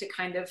growing to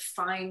kind of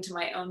find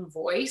my own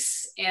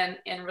voice and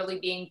really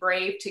being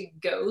brave to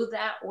go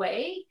that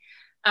way.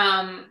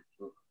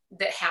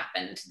 That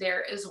happened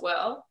there as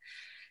well.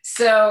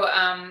 So,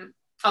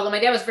 although my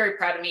dad was very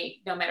proud of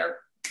me, no matter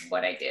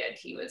what I did,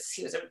 he was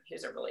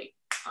a really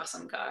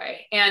awesome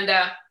guy. And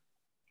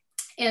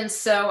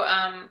so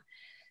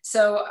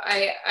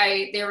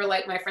they were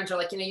like, my friends were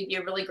like, you know, you'd be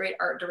a really great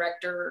art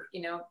director,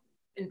 you know,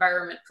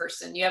 environment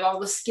person. You have all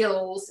the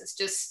skills. It's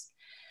just,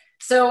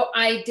 so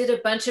I did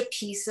a bunch of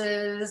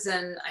pieces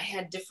and I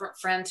had different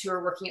friends who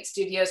were working at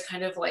studios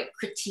kind of like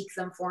critique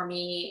them for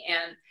me.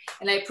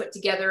 And I put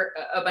together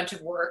a bunch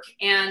of work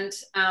and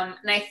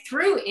I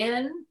threw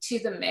into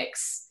the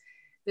mix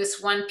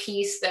this one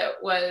piece that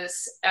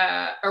was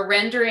a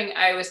rendering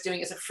I was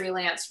doing as a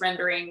freelance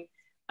rendering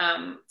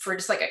for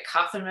just like a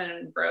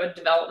Kaufman Road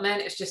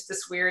development. It's just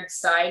this weird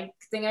side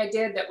thing I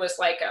did that was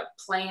like a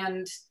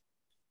planned,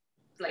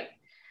 like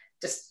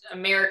just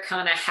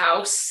Americana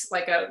house,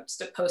 like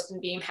just a post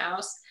and beam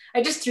house.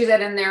 I just threw that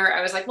in there.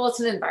 I was like, well,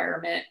 it's an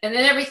environment. And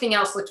then everything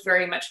else looked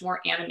very much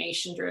more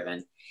animation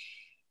driven.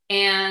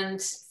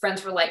 And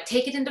friends were like,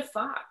 take it into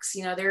Fox.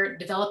 You know, they're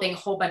developing a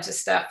whole bunch of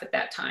stuff at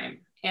that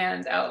time.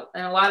 And a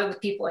lot of the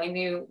people I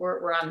knew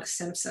were on The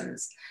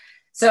Simpsons.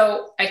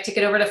 So I took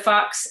it over to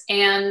Fox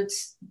and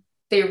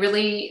they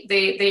really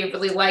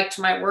liked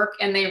my work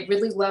and they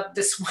really loved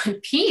this one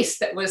piece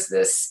that was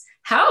this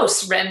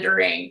house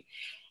rendering.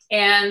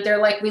 And they're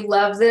like, we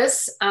love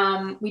this.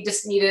 We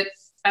just need it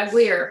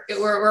uglier.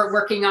 We're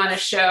working on a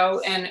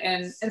show.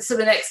 And so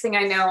the next thing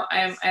I know,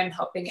 I'm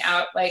helping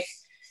out, like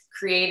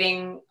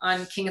creating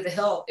on King of the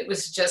Hill. It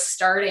was just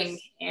starting.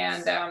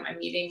 And I'm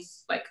meeting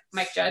like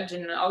Mike Judge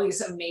and all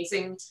these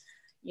amazing,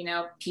 you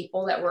know,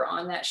 people that were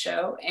on that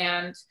show.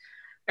 And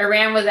I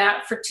ran with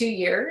that for 2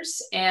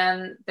 years.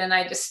 And then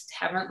I just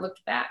haven't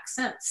looked back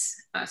since.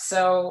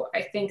 So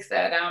I think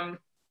that,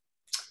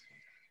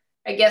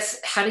 I guess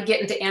how to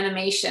get into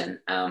animation.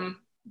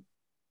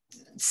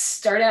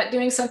 Start out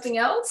doing something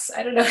else.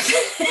 I don't know.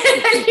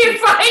 You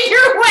find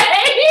your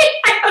way.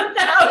 I don't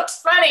know. It's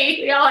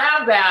funny. We all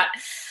have that.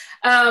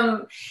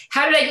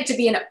 How did I get to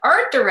be an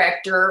art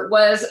director?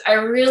 Was I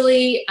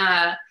really,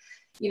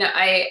 you know,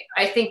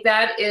 I think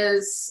that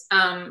is,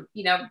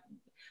 you know,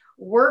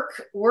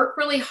 work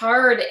really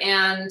hard.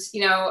 And,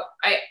 you know,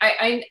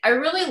 I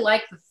really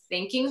like the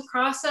thinking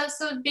process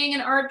of being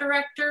an art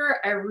director.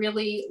 I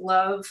really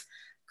love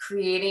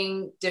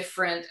creating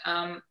different,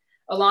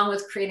 along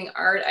with creating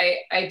art,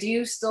 I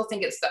do still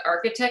think it's the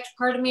architect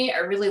part of me. I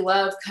really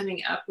love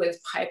coming up with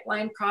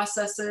pipeline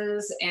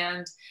processes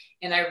and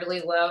I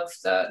really love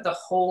the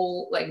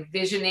whole like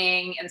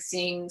visioning and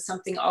seeing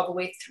something all the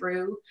way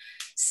through.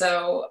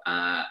 So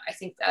I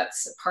think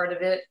that's a part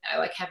of it. I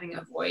like having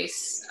a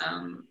voice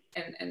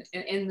and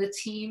in the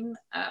team.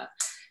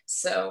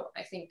 So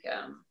I think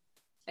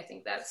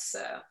that's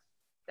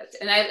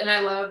and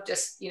I love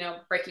just, you know,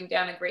 breaking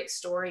down a great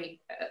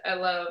story. I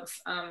love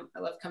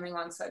coming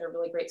alongside a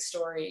really great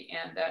story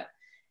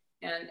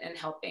and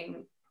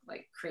helping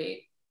like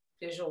create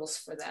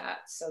visuals for that.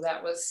 So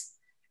that was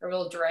a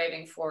real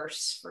driving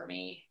force for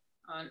me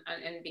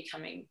in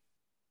becoming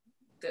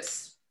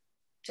this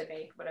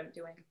today, what I'm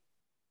doing.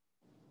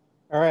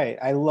 All right,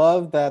 I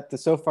love that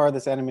so far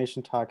this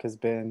animation talk has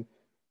been,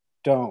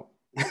 don't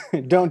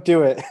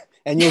do it,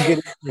 and you'll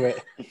get into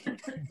it.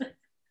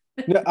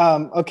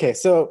 No, okay,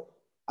 so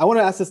I want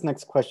to ask this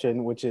next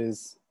question, which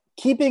is,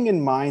 keeping in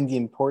mind the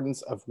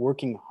importance of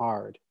working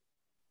hard,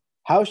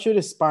 how should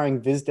aspiring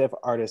viz dev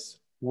artists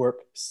work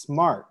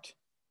smart?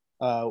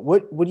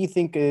 What do you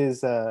think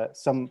is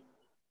some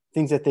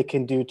things that they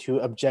can do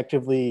to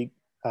objectively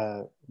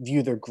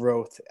view their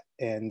growth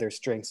and their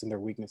strengths and their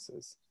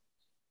weaknesses?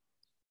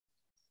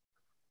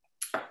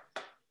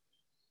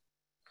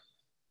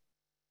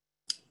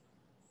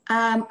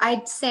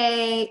 I'd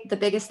say the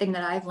biggest thing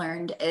that I've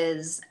learned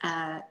is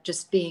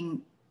just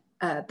being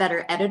a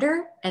better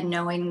editor and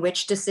knowing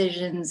which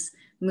decisions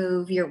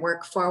move your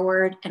work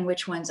forward and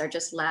which ones are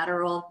just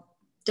lateral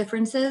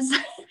differences.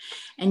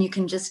 And you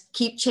can just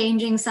keep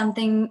changing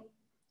something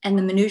and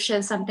the minutia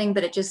of something,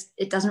 but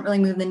it doesn't really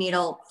move the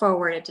needle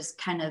forward. It just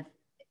kind of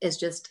is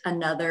just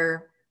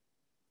another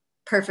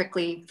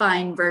perfectly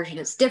fine version.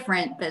 It's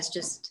different, but it's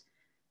just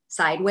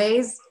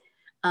sideways.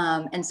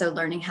 And so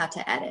learning how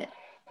to edit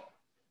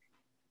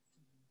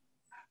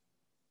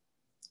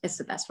is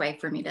the best way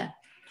for me to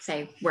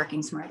say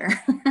working smarter.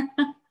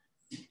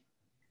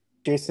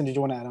 Jason, did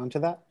you want to add on to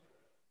that?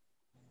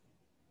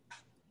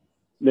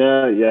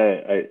 No,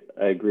 yeah,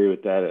 I agree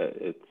with that.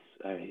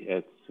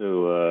 It's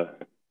so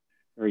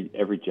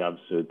every job's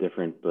so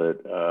different,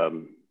 but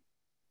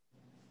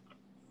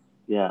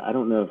yeah, I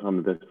don't know if I'm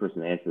the best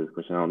person to answer this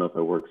question. I don't know if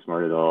I work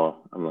smart at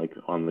all. I'm like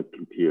on the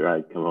computer.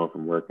 I come home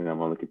from work and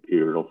I'm on the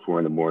computer till 4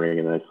 a.m,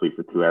 and then I sleep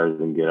for 2 hours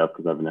and get up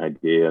because I have an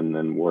idea, and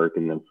then work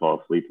and then fall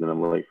asleep and then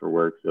I'm late for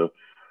work. So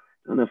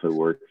I don't know if I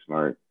work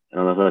smart. I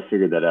don't know if I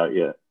figured that out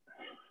yet.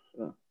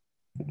 So.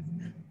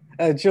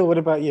 Jill, what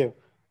about you?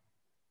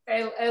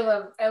 I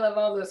love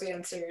all those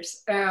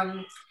answers.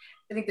 I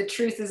think the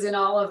truth is in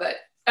all of it.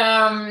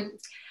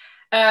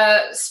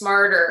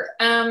 Smarter.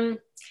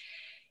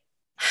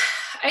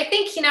 I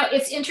think,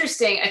 it's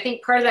interesting. I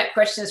think part of that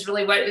question is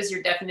really, what is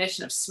your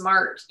definition of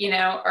smart?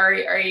 Are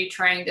you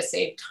trying to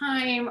save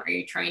time? Are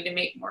you trying to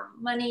make more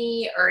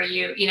money? Are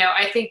you,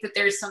 I think that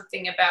there's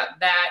something about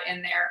that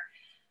in there.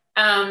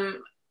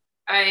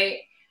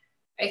 I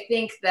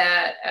think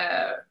that,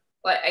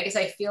 I guess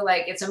I feel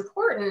like it's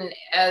important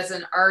as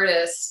an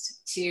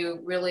artist to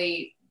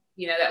really,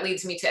 that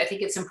leads me to, I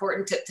think it's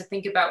important to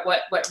think about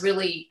what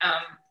really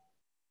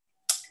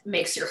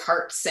makes your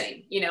heart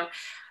sing,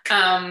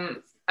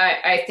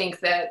 I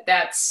think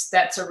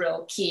that's a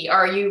real key.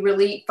 Are you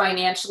really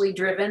financially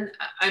driven?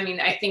 I mean,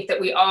 I think that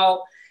we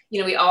all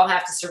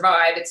have to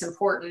survive. It's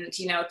important,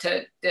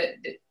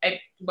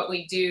 what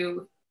we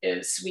do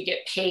is we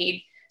get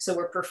paid. So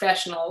we're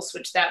professionals,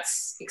 which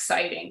that's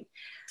exciting.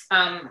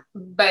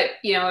 But,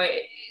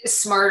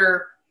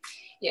 smarter.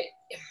 Yeah.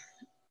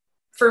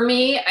 For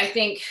me, I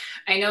think,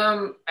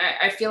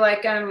 I feel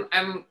like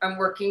I'm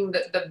working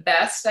the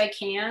best I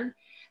can.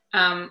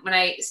 When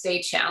I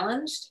stay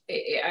challenged,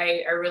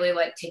 I really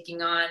like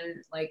taking on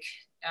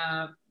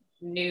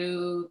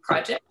new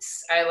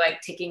projects. I like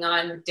taking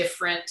on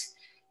different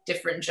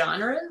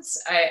genres.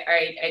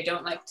 I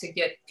don't like to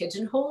get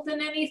pigeonholed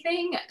in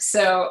anything.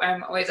 So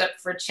I'm always up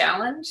for a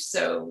challenge.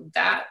 So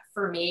that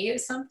for me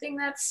is something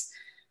that's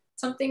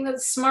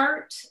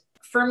smart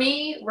for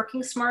me,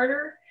 working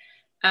smarter.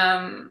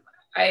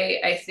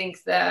 I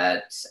think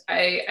that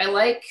I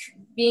like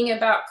being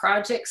about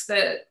projects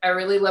that I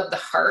really love the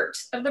heart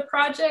of the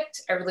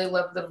project. I really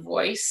love the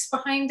voice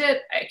behind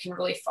it. I can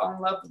really fall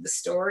in love with the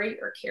story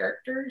or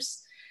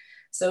characters.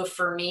 So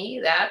for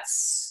me,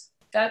 that's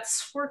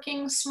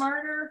working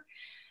smarter.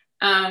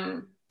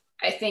 I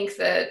think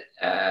that,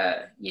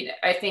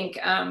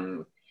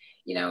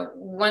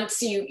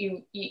 once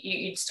you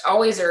just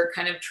always are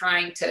kind of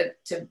trying to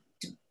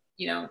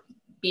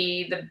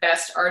be the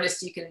best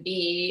artist you can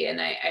be.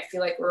 And I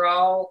feel like we're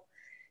all,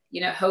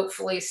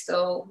 hopefully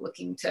still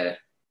looking to,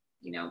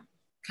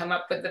 come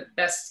up with the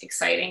best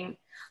exciting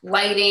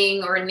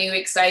lighting or new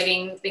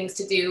exciting things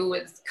to do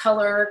with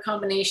color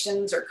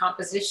combinations or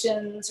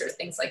compositions or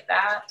things like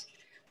that.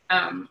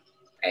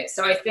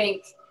 So I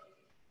think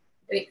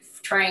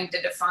trying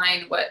to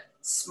define what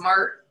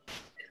smart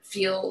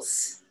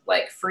feels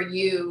like for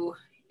you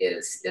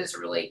is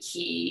really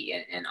key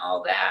in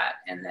all that.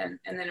 And then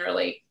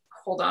really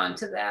hold on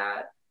to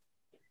that.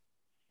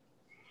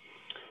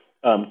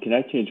 Can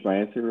I change my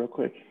answer real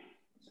quick?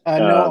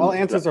 No, all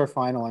answers are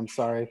final. I'm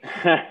sorry.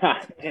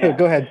 Yeah.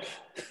 Go ahead.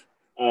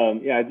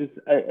 Yeah, I just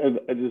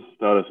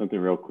thought of something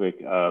real quick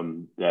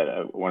that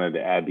I wanted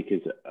to add,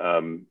 because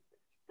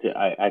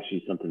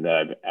something that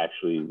I've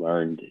actually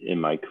learned in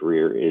my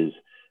career is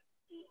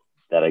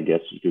that I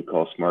guess you could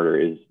call smarter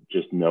is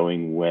just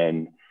knowing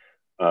when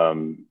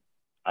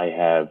I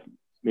have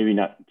maybe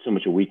not so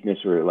much a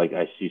weakness, or like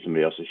I see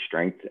somebody else's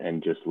strength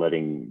and just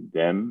letting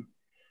them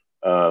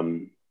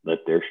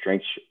let their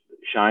strength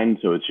shine.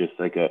 So it's just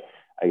like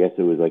I guess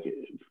it was like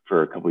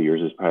for a couple of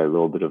years, it's probably a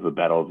little bit of a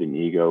battle of an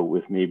ego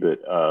with me. But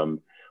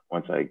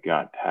once I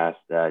got past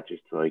that,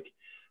 just to like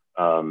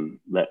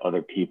let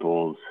other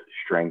people's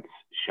strengths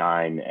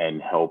shine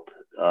and help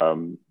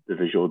the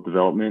visual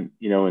development,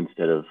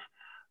 instead of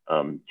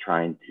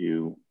trying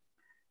to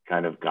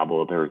kind of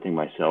gobble up everything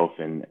myself.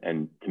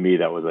 And to me,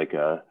 that was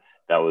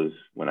that was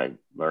when I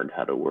learned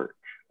how to work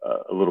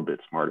a little bit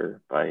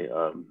smarter by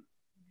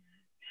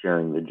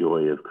sharing the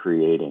joy of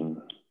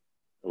creating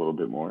a little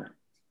bit more.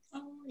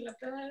 Oh, I love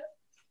that.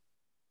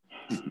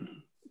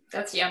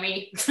 That's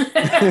yummy.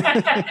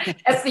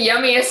 That's the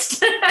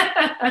yummiest.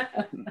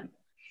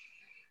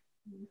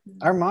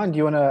 Armand, do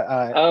you want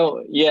to?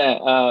 Oh,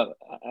 yeah.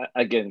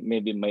 Again,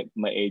 maybe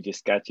my age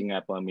is catching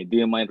up on me. Do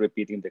you mind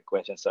repeating the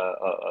question so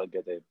I'll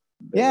get it?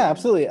 Yeah,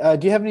 absolutely.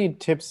 Do you have any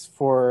tips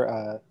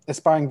for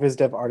aspiring viz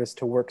dev artists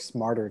to work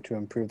smarter to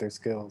improve their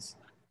skills?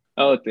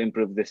 Oh, to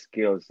improve the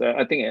skills.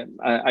 I think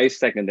I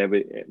second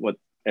what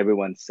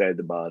everyone said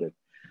about it.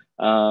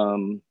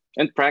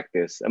 And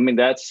practice. I mean,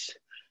 that's,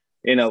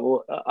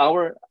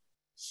 our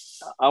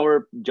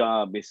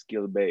job is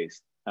skill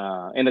based.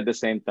 And at the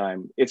same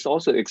time, it's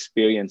also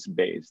experience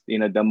based.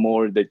 The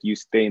more that you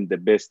stay in the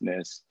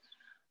business,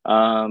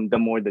 the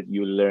more that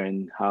you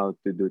learn how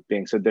to do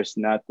things. So there's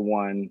not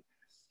one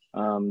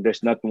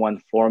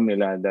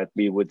formula that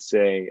we would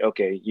say,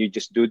 okay, you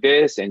just do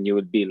this and you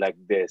would be like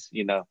this.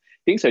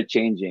 Things are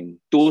changing,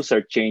 tools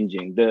are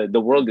changing, the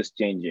world is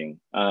changing.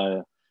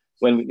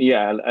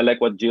 I like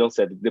what Jill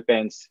said. It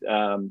depends.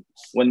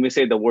 When we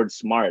say the word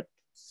smart,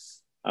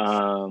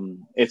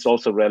 it's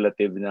also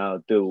relative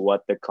now to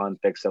what the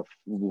context of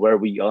where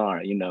we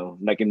are.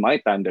 Like in my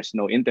time there's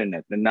no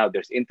internet, and now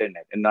there's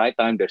internet. In my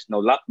time there's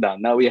no lockdown,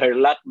 now we are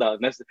lockdown.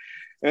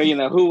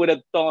 Who would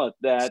have thought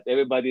that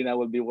everybody now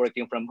will be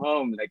working from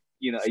home? Like,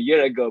 a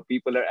year ago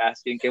people are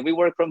asking, can we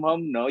work from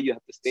home? No, you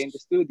have to stay in the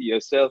studio.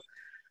 So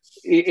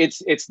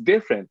it's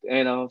different.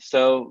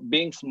 So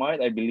being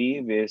smart, I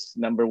believe, is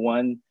number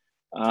one.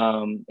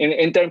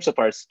 In terms of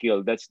our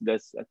skill, that's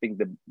I think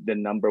the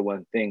number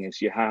one thing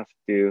is you have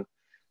to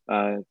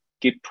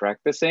keep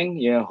practicing,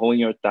 hone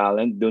your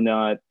talent. Do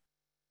not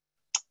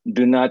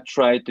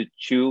try to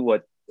chew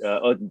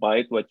or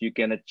bite what you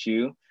cannot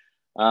chew.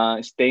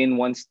 Stay in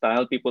one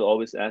style. People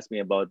always ask me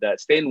about that.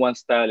 Stay in one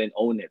style and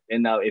own it.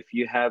 And now if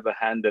you have a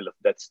handle of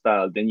that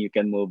style, then you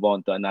can move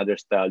on to another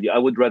style. I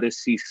would rather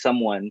see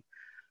someone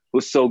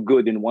who's so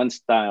good in one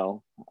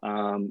style,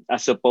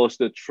 as opposed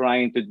to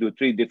trying to do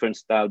three different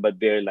styles, but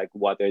they're like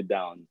watered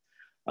down,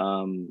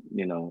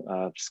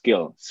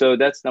 skill. So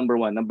that's number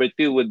one. Number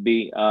two would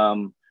be,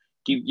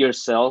 keep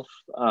yourself.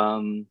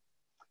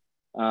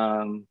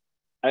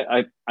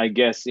 I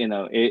guess,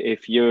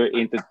 if you're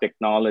into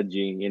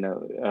technology,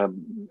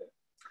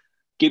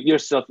 keep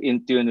yourself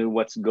in tune with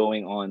what's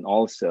going on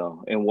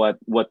also, and what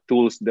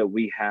tools that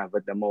we have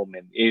at the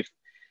moment. If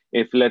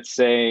let's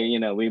say,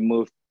 we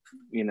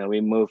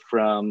move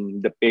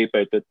from the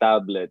paper to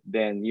tablet,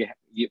 then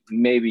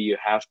maybe you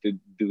have to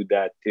do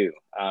that too.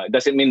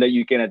 Doesn't mean that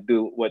you cannot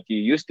do what you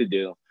used to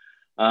do,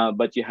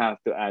 but you have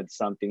to add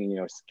something in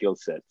your skill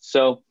set.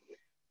 So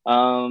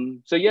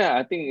yeah,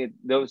 I think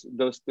those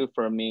two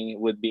for me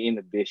would be in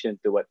addition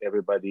to what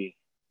everybody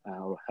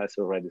has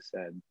already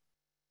said.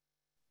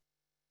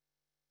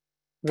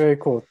 Very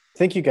cool.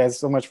 Thank you guys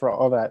so much for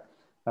all that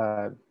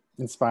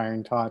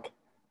inspiring talk.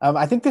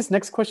 I think this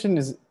next question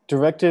is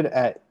directed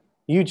at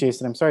you,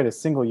 Jason. I'm sorry to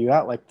single you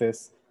out like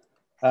this,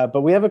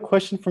 but we have a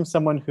question from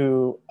someone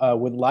who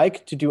would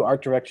like to do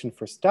art direction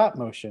for stop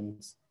motion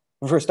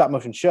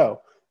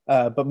show,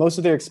 but most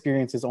of their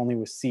experience is only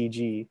with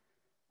CG,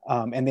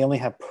 and they only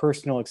have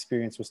personal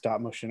experience with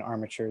stop motion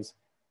armatures.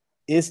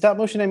 Is stop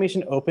motion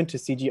animation open to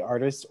CG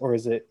artists, or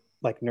is it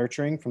like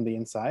nurturing from the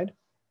inside?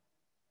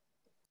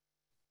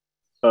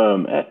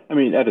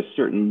 At a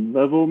certain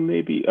level,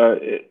 maybe.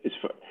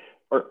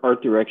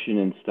 Art direction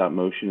in stop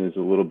motion is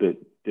a little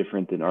bit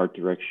different than art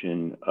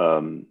direction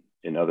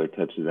in other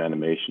types of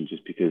animation,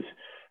 just because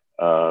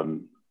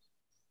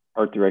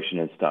art direction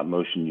in stop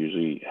motion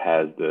usually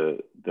has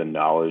the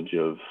knowledge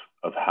of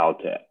how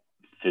to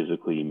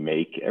physically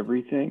make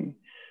everything.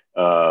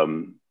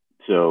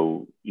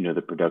 So,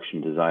 the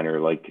production designer,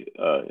 like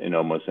in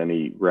almost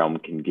any realm,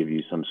 can give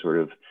you some sort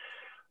of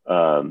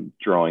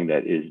drawing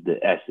that is the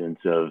essence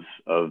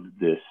of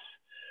this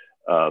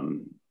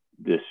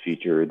this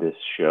feature, this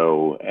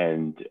show,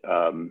 and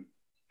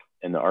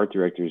the art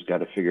director's got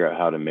to figure out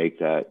how to make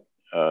that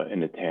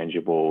in a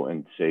tangible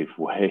and safe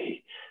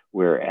way,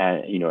 where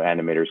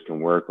animators can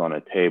work on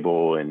a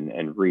table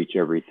and reach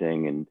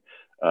everything, and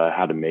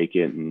how to make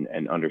it,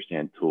 and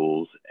understand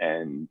tools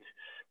and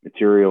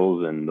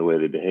materials and the way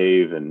they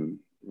behave, and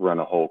run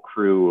a whole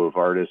crew of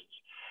artists.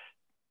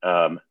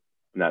 I'm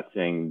not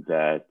saying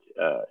that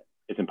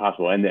it's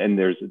impossible, and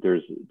there's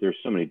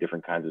so many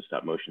different kinds of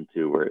stop motion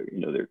too, where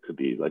there could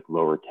be like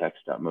lower tech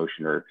stop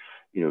motion, or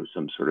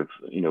some sort of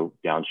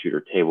down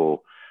shooter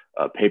table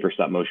paper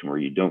stop motion, where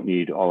you don't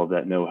need all of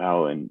that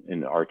know-how, and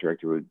an art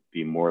director would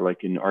be more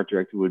like an art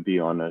director would be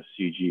on a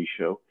CG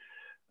show.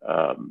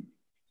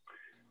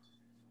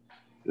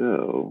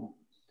 So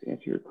to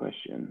answer your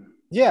question,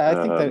 yeah, I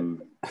think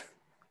that.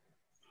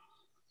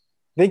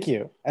 Thank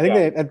you. I think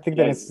that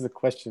answers the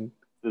question.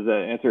 Does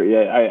that answer?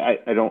 Yeah,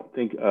 I don't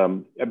think,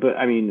 but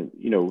I mean,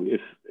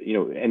 if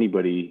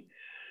anybody,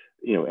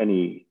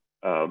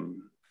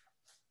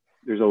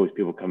 there's always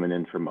people coming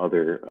in from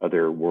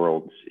other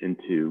worlds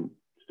into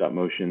stop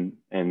motion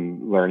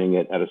and learning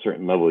it at a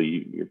certain level.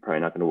 You're probably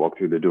not going to walk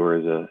through the door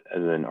as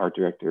an art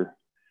director,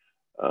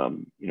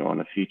 on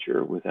a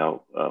feature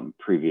without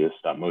previous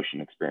stop motion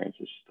experience.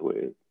 It's just the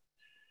way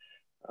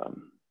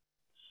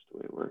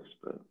it works.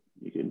 But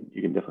you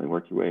can definitely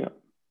work your way up.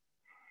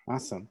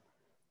 Awesome.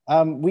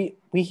 We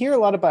hear a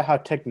lot about how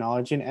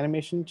technology and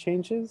animation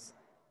changes.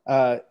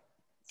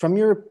 From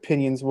your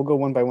opinions, we'll go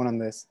one by one on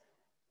this.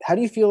 How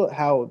do you feel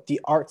how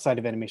the art side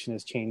of animation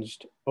has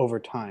changed over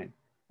time?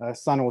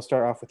 Sana, we'll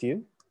start off with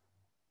you.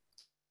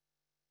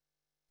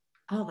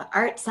 Oh, the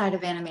art side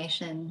of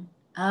animation.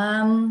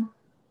 I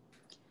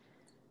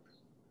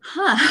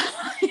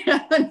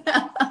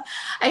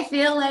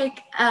feel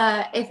like,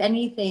 if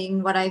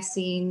anything, what I've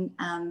seen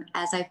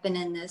as I've been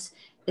in this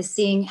is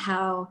seeing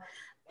how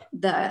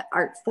the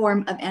art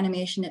form of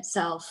animation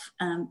itself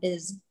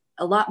is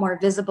a lot more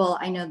visible.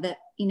 I know that,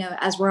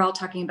 as we're all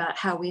talking about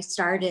how we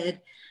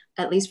started,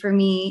 at least for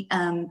me,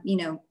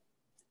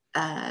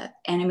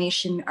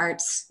 animation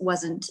arts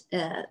wasn't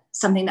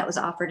something that was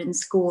offered in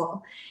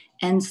school.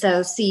 And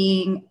so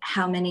seeing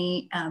how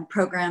many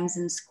programs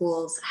in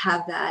schools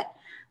have that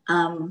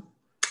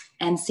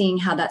and seeing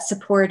how that's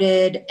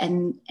supported,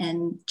 and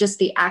just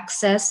the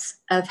access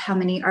of how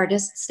many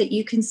artists that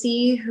you can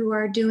see who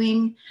are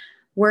doing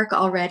work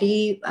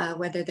already,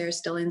 whether they're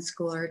still in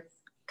school or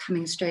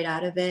coming straight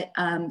out of it.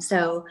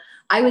 So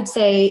I would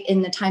say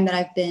in the time that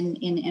I've been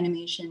in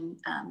animation,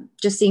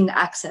 just seeing the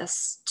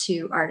access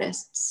to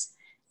artists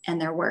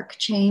and their work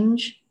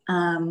change.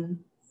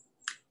 And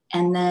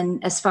then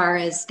as far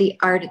as the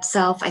art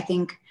itself, I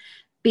think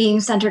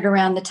being centered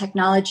around the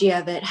technology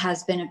of it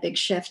has been a big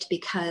shift,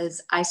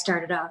 because I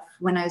started off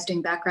when I was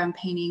doing background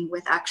painting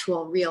with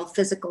actual real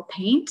physical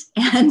paint.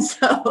 And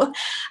so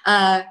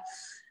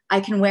I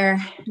can wear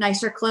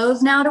nicer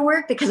clothes now to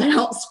work because I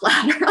don't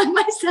splatter on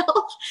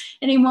myself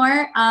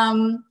anymore.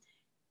 And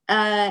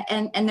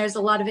there's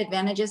a lot of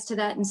advantages to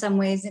that. In some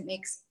ways it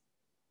makes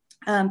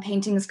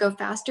paintings go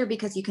faster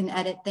because you can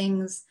edit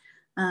things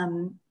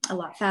a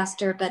lot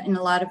faster, but in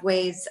a lot of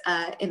ways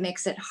it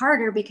makes it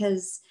harder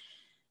because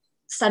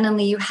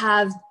suddenly you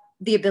have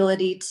the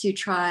ability to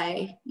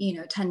try,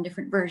 10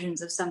 different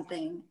versions of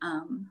something.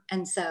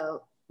 And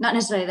so not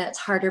necessarily that it's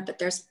harder, but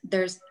there's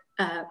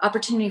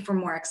opportunity for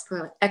more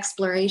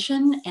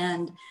exploration,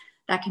 and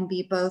that can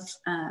be both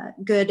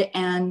good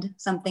and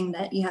something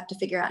that you have to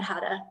figure out how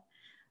to,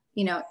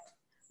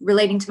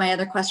 relating to my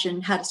other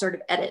question, how to sort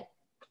of edit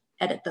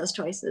those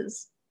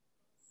choices.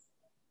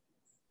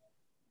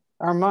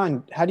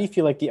 Armand, how do you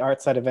feel like the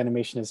art side of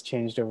animation has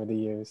changed over the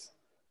years?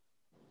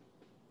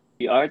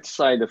 The art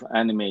side of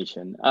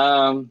animation.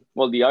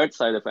 Well, the art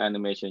side of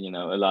animation,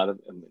 a lot of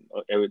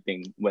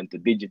everything went to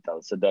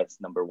digital, so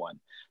that's number one.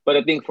 But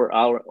I think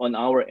on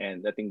our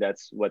end, I think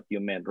that's what you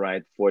meant,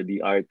 right? For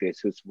the artist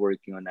who's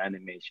working on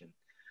animation.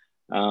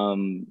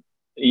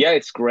 Yeah,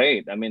 it's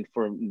great. I mean,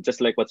 for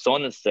just like what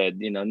Seonna said,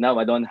 now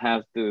I don't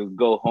have to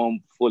go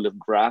home full of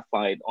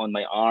graphite on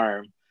my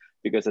arm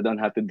because I don't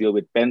have to deal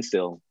with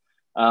pencil.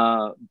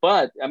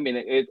 But I mean,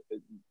 it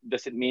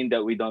doesn't mean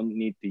that we don't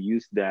need to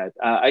use that.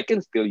 I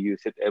can still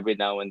use it every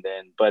now and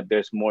then, but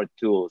there's more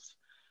tools.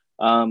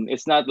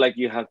 It's not like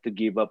you have to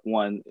give up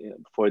one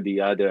for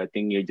the other. I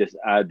think you're just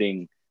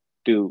adding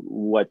to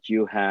what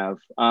you have.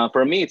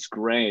 For me, it's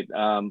great.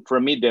 For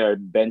me, there are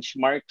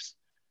benchmarks.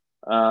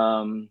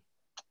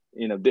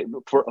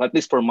 For at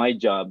least for my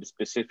job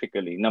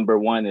specifically, number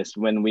one is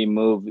when we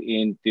move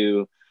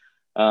into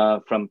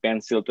from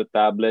pencil to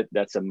tablet.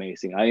 That's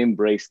amazing. I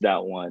embrace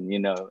that one,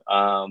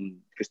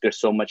 because there's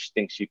so much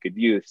things you could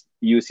use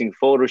using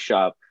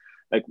Photoshop.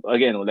 Like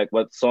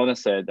what Seonna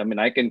said, I mean,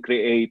 I can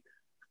create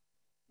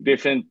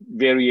different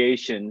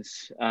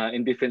variations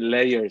in different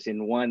layers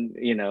in one,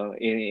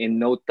 in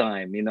no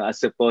time,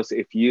 as opposed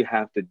if you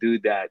have to do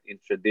that in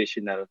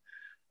traditional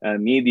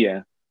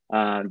media,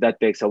 that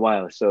takes a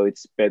while. So it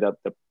sped up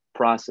the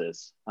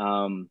process.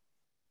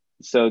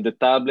 So the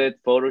tablet,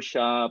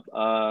 Photoshop,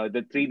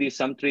 the 3D,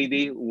 some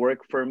 3D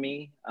work for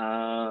me.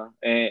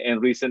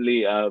 And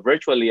recently,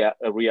 virtual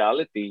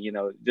reality,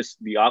 just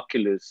the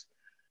Oculus.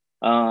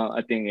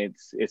 I think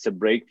it's a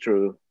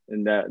breakthrough.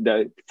 And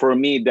for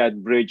me,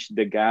 that bridged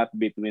the gap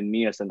between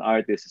me as an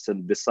artist, as a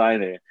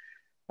designer,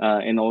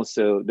 and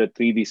also the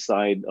 3D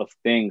side of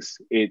things.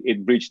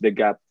 It bridged the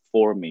gap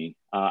for me.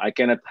 I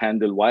cannot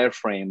handle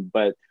wireframe,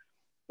 but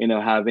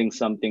having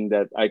something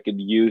that I could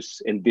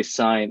use and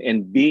design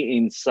and be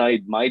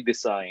inside my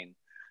design,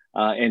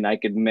 and I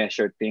could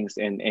measure things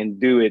and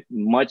do it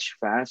much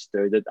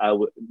faster than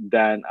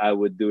I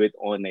would do it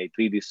on a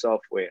 3D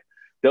software.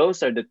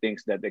 Those are the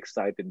things that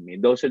excited me.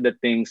 Those are the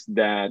things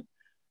that,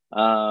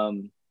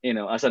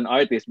 as an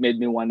artist, made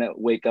me want to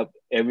wake up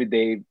every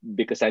day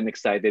because I'm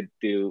excited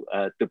to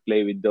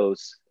play with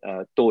those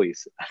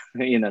toys.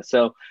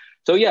 So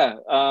yeah,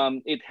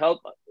 it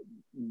helped.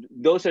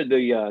 Those are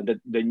the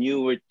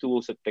newer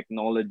tools of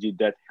technology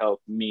that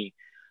helped me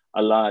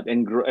a lot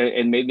and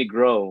made me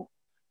grow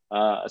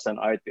as an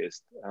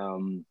artist.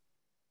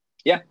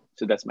 Yeah,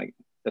 so that's my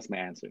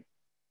answer.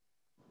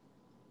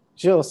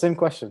 Jill, same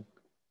question.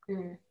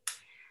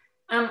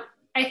 I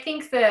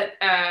think that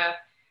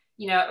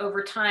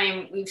over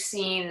time we've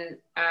seen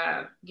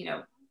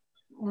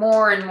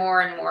more and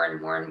more and more and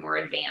more and more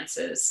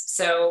advances.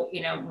 So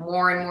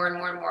more and more and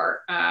more and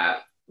more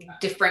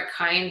different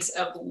kinds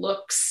of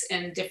looks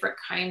and different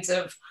kinds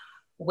of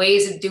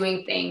ways of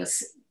doing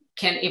things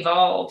can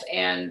evolve.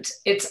 And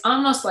it's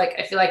almost like,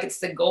 I feel like it's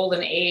the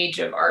golden age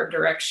of art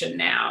direction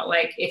now.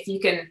 Like if you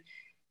can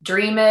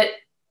dream it,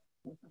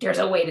 there's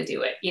a way to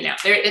do it.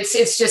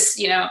 It's just,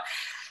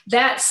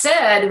 that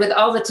said, with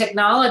all the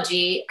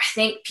technology, I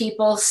think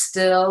people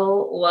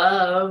still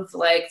love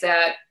like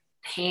that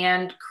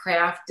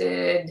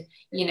handcrafted,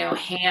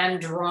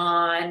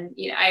 hand-drawn.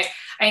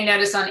 I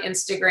notice on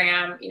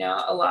Instagram,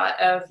 a lot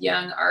of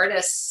young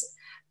artists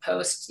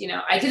post,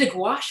 I did a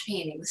gouache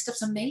painting. This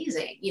stuff's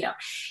amazing,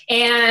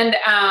 and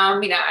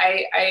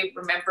I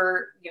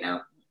remember,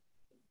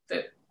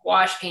 the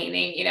gouache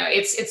painting.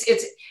 I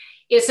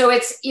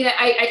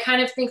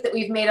kind of think that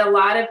we've made a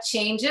lot of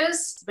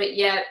changes, but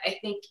yet I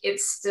think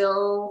it's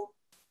still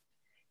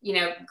you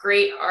know,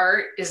 great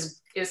art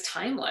is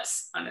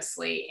timeless,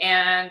 honestly.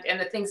 And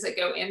the things that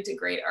go into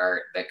great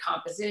art, the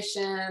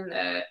composition,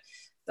 the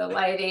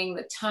lighting,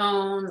 the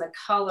tone, the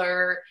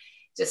color,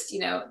 just, you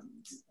know,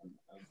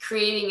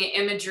 creating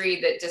an imagery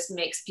that just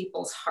makes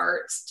people's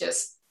hearts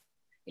just,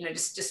 you know,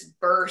 just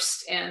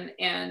burst, and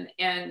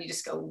you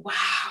just go,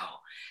 wow,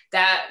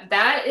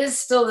 that is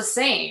still the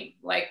same.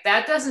 Like,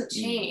 that doesn't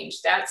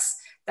change. That's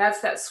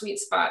that sweet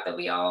spot that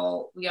we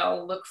all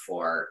look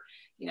for,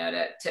 you know,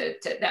 to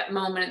that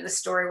moment in the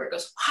story where it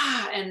goes,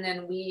 wow, and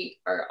then we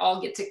are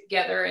all get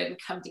together and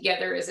come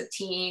together as a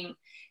team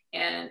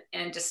and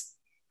just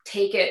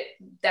take it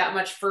that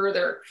much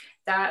further.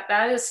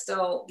 That is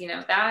still, you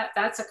know,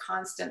 that's a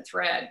constant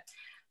thread.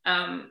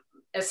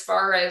 As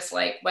far as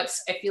like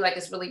what's I feel like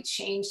has really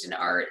changed in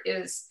art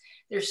is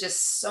there's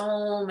just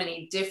so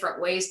many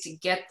different ways to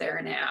get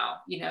there now.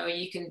 You know,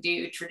 you can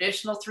do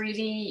traditional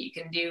 3D, you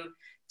can do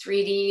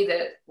 3D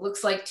that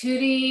looks like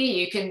 2D,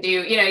 you can do,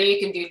 you know, you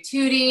can do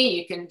 2D,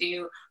 you can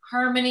do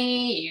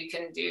harmony, you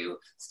can do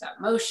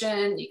stop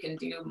motion, you can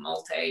do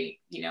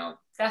multi, you know,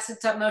 faceted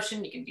stop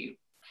motion, you can do,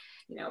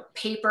 you know,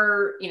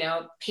 paper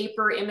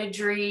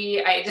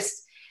imagery.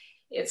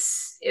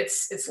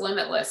 It's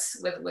limitless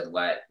with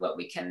what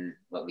we can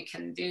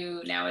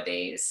do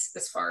nowadays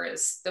as far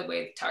as the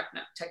way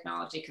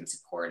technology can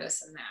support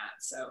us in that.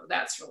 So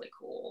that's really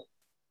cool.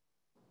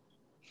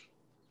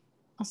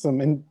 Awesome.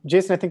 And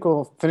Jason, I think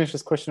we'll finish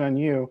this question on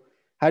you.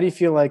 How do you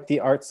feel like the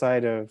art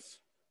side of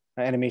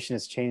animation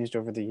has changed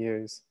over the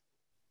years?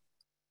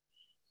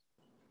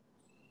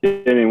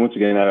 I mean, once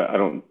again, I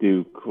don't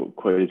do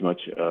quite as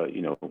much,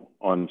 you know,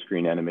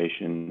 on-screen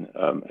animation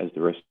as the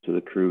rest of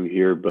the crew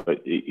here.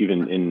 But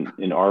even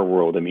in our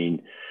world, I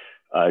mean,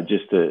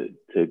 just to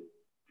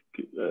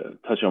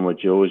touch on what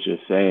Jill was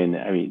just saying,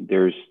 I mean,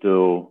 there's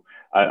still,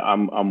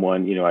 I'm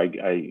one, you know,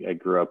 I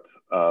grew up,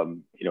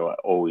 you know,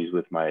 always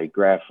with my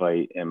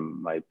graphite and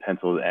my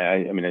pencils.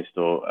 And I mean, I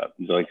still,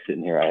 like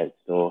sitting here, I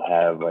still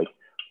have like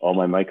all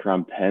my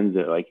Micron pens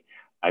that like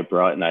I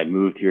brought, and I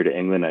moved here to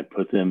England. I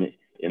put them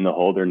in the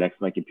holder next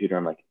to my computer.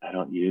 I'm like, I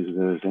don't use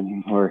those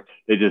anymore.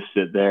 They just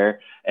sit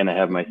there, and I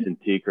have my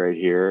Cintiq right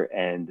here.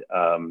 And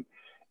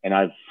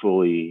I've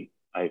fully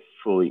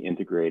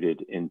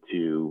integrated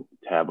into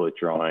tablet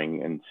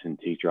drawing and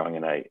Cintiq drawing,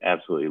 and I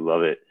absolutely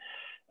love it.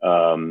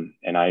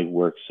 And I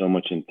work so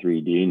much in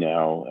 3D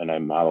now, and I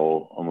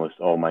model almost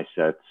all my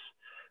sets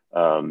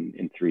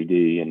in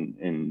 3D and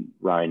in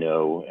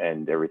Rhino,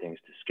 and everything's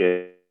to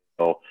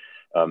scale,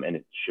 and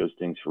it shows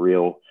things for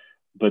real.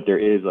 But there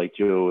is, like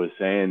Joe was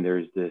saying,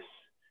 there's this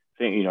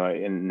thing, you know,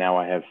 and now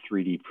I have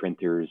 3D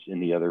printers in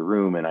the other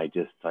room, and I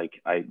just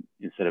like,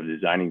 instead of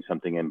designing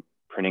something and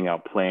printing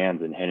out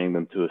plans and handing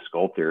them to a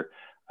sculptor,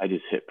 I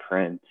just hit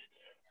print.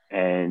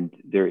 And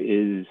there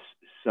is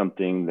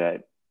something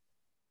that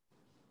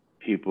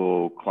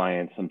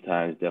clients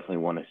sometimes definitely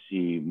want to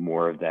see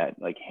more of,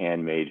 that like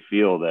handmade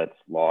feel that's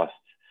lost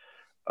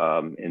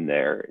in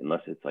there,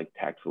 unless it's like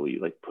tactfully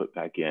like put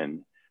back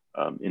in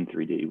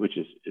 3D, which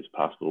is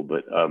possible.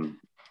 But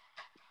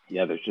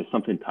yeah, there's just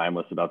something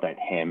timeless about that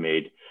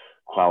handmade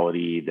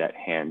quality, that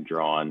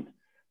hand-drawn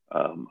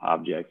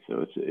object.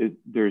 So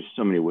there's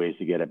so many ways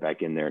to get it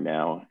back in there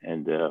now.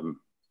 And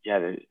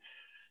yeah,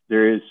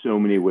 there is so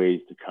many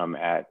ways to come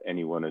at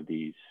any one of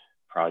these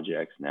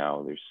projects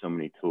now. There's so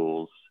many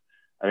tools.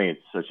 I think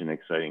it's such an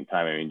exciting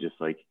time. I mean, you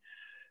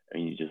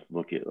just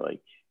look at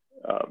like,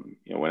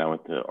 you know, when I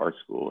went to art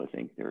school, I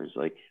think there was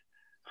like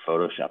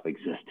Photoshop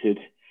existed,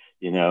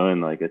 you know,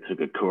 and like I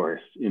took a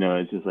course, you know.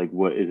 It's just like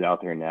what is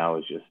out there now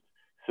is just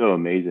so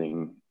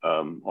amazing,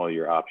 all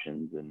your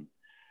options. And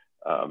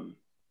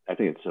I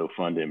think it's so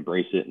fun to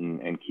embrace it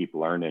and keep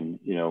learning,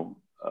 you know.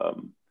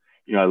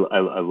 You know,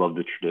 I love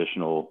the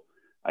traditional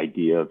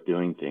idea of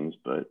doing things,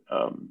 but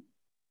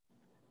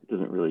it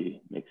doesn't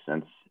really make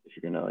sense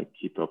if you're gonna like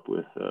keep up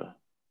with the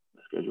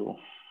schedule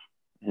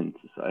in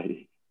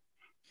society.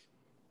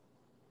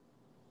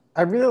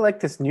 I really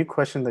like this new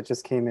question that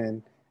just came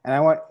in, and I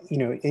want, you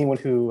know, anyone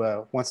who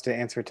wants to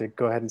answer to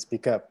go ahead and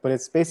speak up. But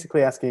it's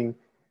basically asking,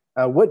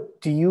 what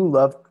do you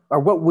love, or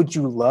what would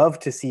you love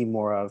to see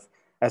more of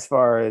as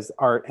far as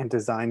art and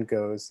design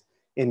goes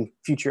in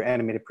future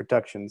animated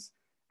productions?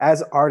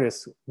 As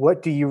artists,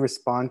 what do you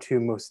respond to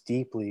most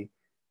deeply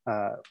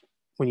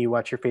when you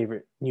watch your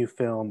favorite new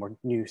film or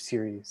new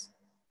series?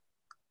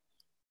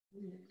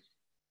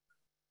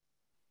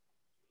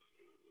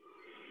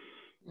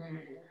 I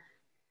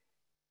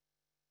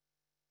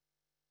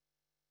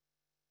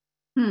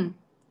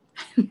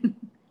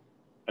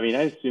mean,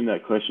 I assume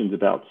that question's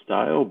about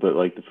style, but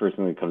like the first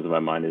thing that comes to my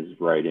mind is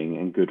writing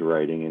and good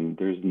writing, and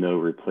there's no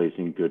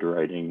replacing good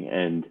writing.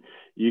 And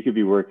you could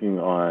be working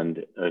on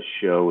a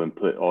show and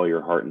put all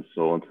your heart and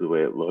soul into the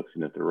way it looks,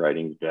 and if the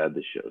writing's bad,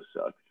 the show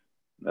sucks.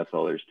 That's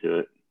all there's to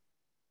it.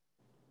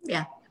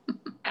 Yeah.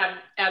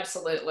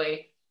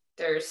 Absolutely.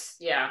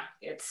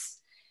 It's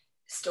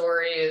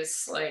story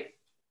is like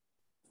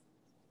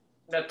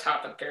the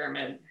top of the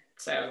pyramid.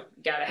 So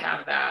you got to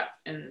have that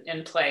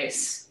in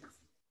place.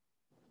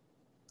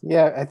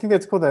 Yeah, I think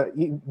that's cool that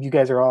you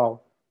guys are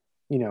all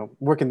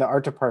work in the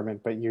art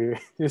department, but you're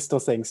still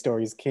saying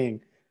story's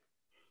king.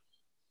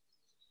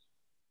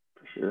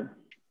 For sure.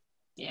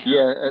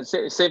 Yeah,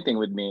 same thing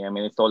with me. I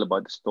mean, it's all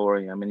about the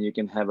story. I mean, you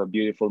can have a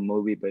beautiful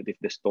movie, but if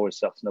the story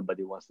sucks,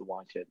 nobody wants to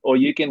watch it. Or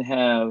you can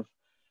have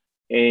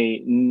a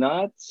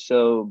not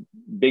so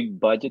big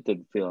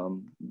budgeted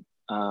film,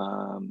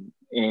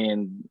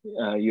 and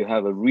you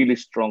have a really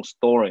strong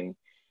story.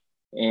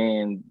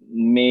 And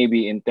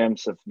maybe in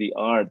terms of the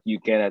art, you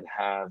cannot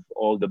have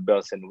all the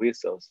bells and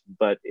whistles.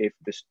 But if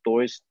the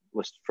story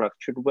was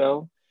structured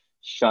well,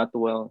 shot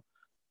well,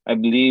 I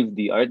believe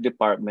the art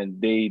department,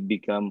 they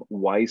become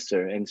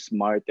wiser and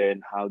smarter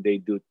in how they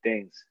do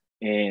things.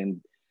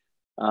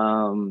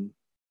 Um,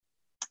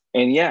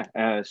 and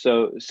yeah,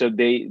 so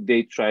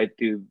they try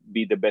to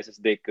be the best as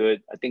they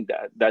could. I think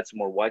that's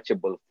more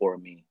watchable for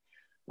me.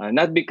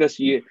 Not because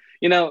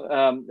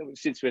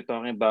since we're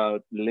talking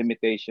about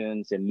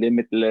limitations and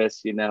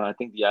limitless, I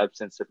think the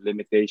absence of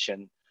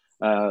limitation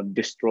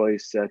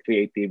destroys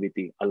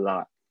creativity a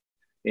lot.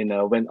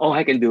 When, oh,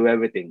 I can do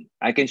everything,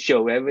 I can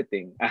show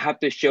everything, I have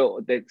to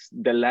show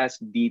the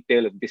last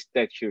detail of these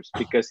textures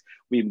because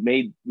we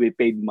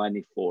paid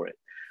money for it.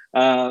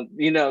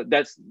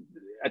 That's,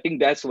 I think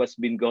that's what's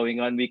been going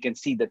on. We can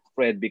see the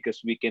thread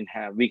because we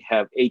have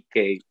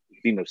 8K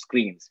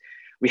screens.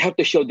 We have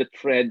to show the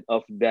thread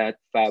of that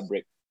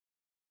fabric.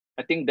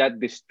 I think that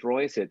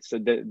destroys it. So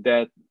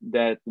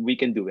that we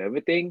can do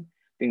everything,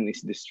 I think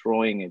it's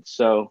destroying it.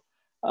 So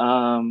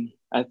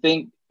I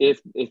think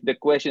if the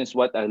question is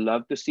what I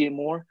love to see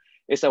more,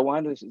 is I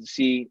want to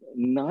see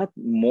not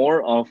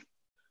more of,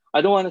 I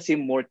don't want to see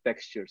more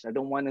textures. I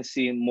don't want to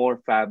see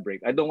more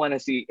fabric. I don't want to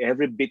see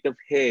every bit of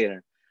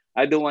hair.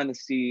 I don't want to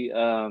see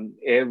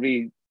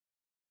every,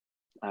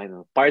 I don't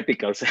know,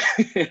 particles.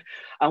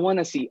 I want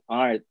to see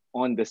art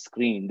on the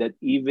screen, that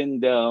even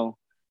though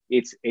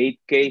it's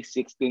 8K,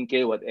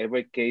 16K,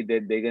 whatever K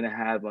that they're going to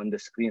have on the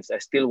screens, I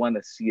still want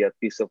to see a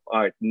piece of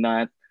art,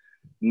 not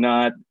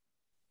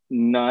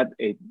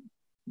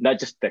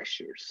just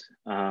textures.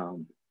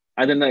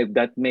 I don't know if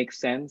that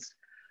makes sense.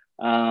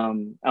 I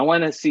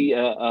want to see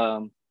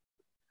a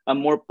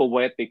more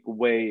poetic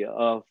way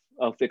of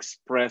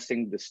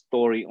expressing the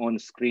story on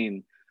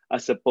screen,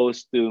 as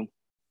opposed to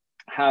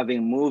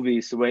having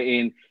movies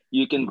wherein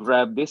you can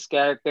grab this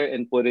character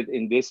and put it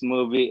in this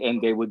movie and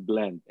they would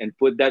blend, and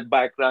put that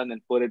background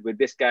and put it with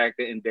this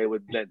character and they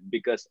would blend,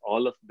 because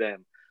all of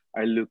them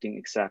are looking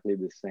exactly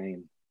the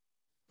same.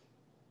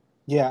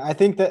 Yeah, I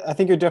think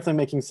you're definitely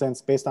making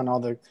sense based on all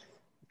the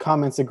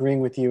comments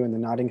agreeing with you and the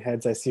nodding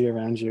heads I see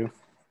around you.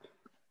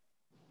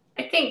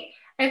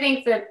 I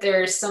think that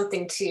there's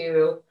something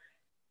to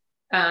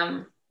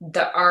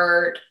the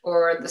art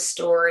or the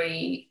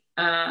story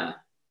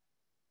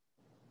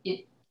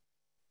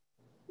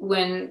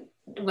when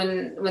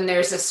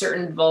there's a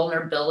certain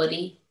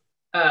vulnerability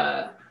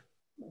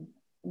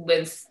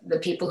with the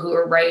people who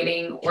are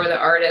writing or the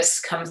artists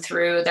come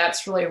through.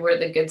 That's really where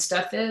the good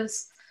stuff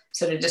is.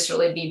 So to just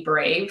really be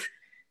brave,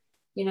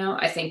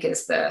 I think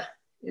is the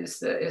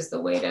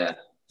way to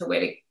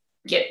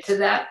get to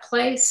that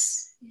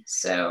place.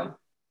 So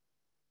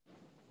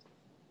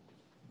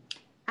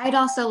I'd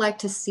also like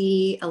to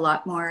see a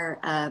lot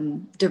more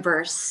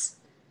diverse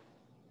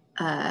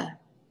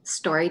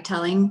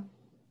storytelling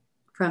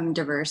from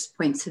diverse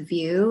points of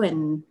view.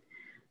 And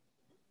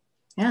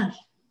yeah,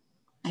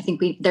 I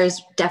think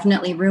there's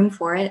definitely room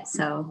for it.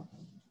 So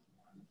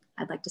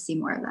I'd like to see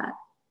more of that.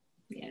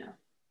 Yeah.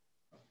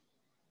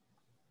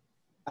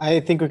 I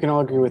think we can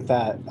all agree with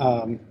that.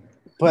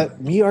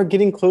 But we are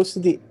getting close to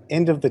the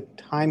end of the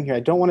time here. I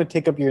don't want to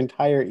take up your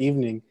entire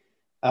evening,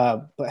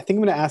 but I think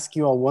I'm going to ask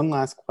you all one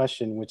last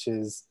question, which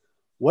is,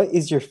 what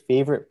is your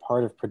favorite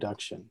part of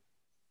production?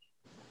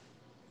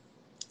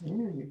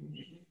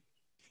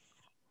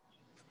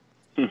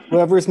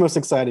 Whoever is most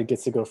excited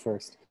gets to go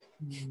first.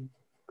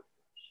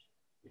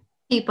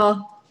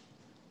 People.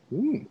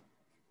 When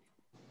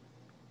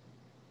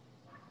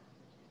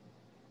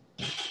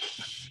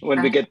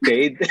we get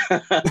paid.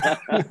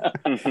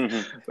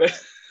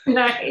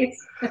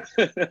 Nice.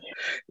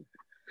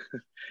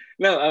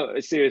 No,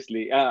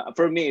 seriously.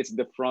 For me, it's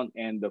the front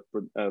end of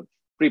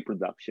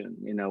pre-production.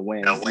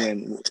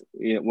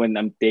 When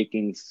I'm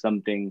taking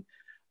something,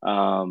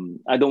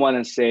 I don't want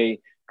to say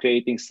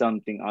creating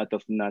something out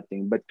of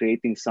nothing, but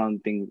creating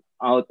something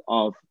out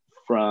of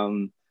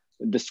from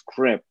the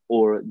script,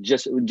 or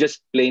just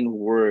plain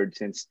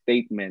words and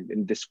statement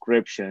and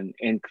description,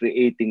 and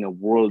creating a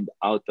world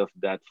out of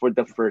that for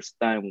the first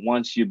time.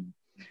 Once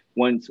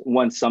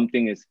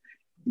something is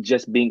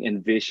just being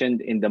envisioned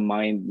in the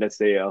mind, let's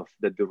say, of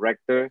the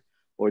director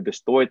or the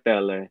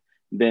storyteller,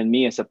 then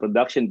me as a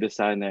production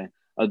designer,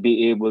 I'll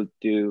be able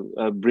to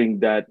bring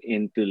that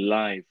into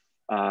life.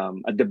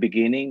 At the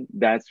beginning,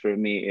 that's for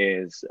me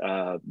is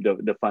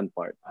the fun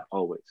part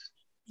always.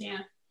 Yeah,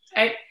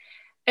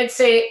 I'd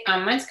say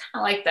mine's kind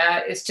of like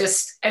that. It's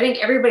just, I think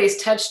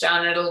everybody's touched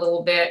on it a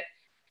little bit.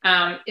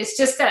 It's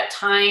just that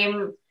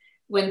time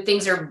when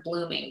things are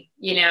blooming,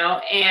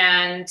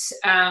 and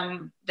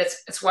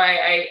that's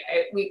why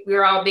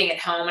we're all being at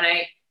home, and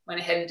went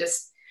ahead and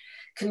just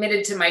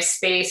committed to my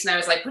space. And I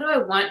was like, what do I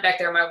want back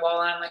there on my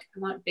wall? And I'm like, I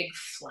want big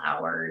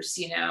flowers,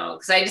 you know,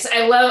 because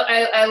I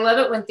love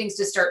it when things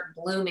just start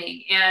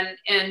blooming.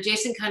 And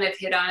Jason kind of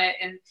hit on it.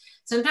 And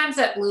sometimes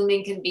that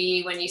blooming can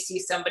be when you see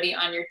somebody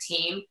on your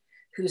team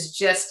who's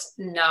just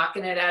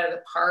knocking it out of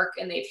the park,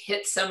 and they've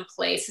hit some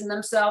place in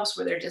themselves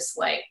where they're just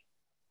like,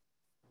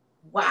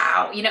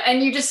 wow, you know,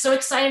 and you're just so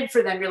excited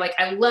for them. You're like,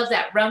 I love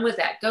that, run with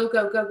that, go,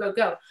 go, go, go,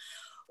 go.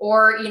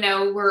 Or, you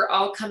know, we're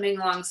all coming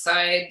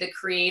alongside the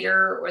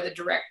creator or the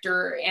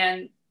director,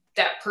 and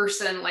that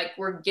person, like,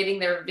 we're getting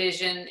their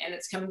vision and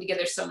it's coming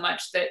together so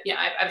much that, yeah,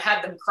 I've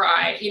had them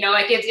cry, you know,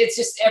 like it's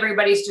just,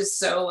 everybody's just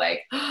so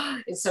like, oh,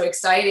 it's so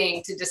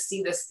exciting to just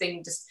see this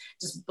thing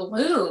just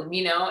bloom,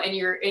 you know, and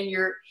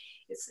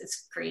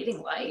it's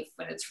creating life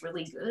when it's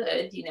really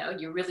good, you know,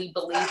 you really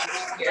believe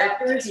in the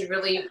characters, you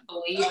really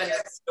believe in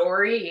the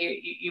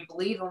story, you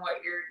believe in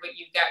what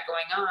you've got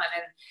going on.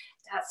 And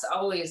that's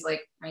always like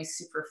my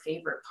super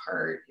favorite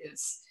part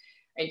is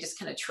I just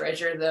kind of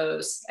treasure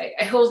those.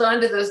 I hold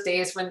on to those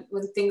days when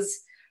things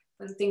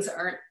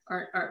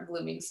aren't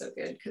blooming so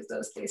good, because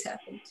those days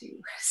happen too.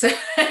 So,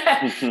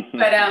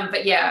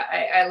 but yeah,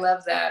 I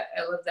love that.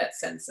 I love that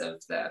sense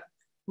of the,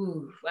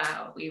 ooh,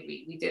 wow,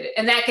 we did it.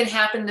 And that can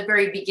happen in the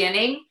very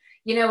beginning,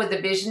 you know, with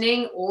the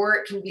visioning, or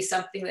it can be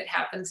something that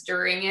happens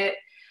during it.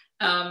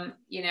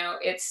 You know,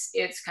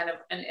 it's kind of,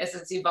 and as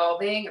it's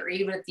evolving, or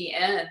even at the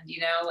end,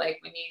 you know, like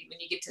when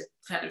you get to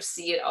kind of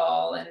see it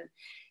all, and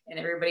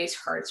everybody's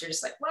hearts are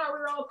just like, wow,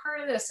 we're all part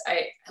of this.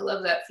 I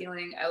love that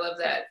feeling. I love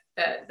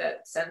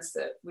that sense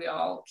that we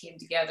all came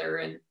together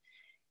and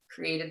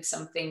created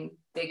something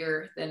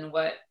bigger than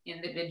what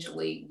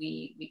individually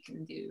we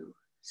can do.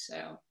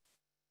 So.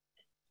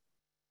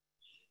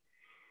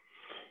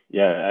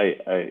 Yeah,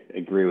 I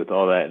agree with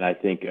all that. And I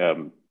think,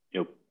 you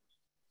know,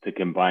 to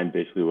combine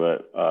basically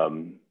what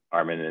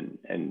Armand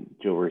and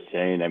Jill were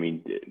saying, I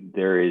mean,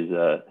 there's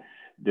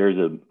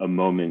a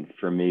moment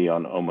for me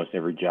on almost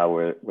every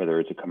job,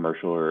 whether it's a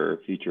commercial or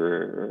a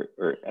feature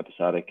or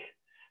episodic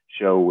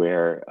show,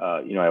 where,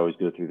 you know, I always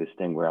go through this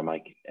thing where I'm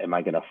like, am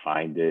I going to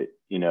find it?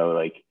 You know,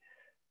 like,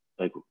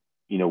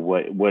 you know,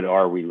 what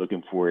are we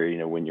looking for, you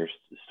know, when you're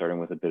starting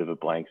with a bit of a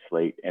blank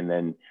slate? And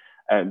then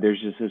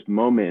there's just this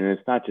moment, and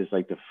it's not just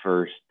like the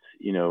first,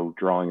 you know,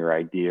 drawing or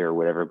idea or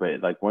whatever,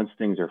 but like once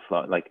things are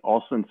like all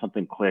of a sudden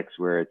something clicks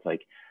where it's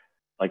like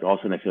all of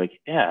a sudden I feel like,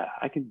 yeah,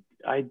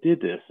 I did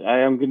this.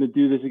 I am going to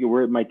do this again.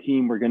 We're at my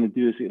team. We're going to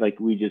do this.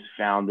 Like we just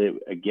found it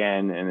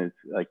again, and it's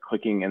like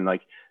clicking, and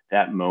like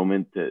that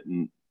moment that,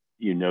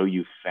 you know,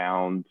 you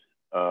found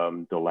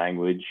the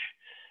language.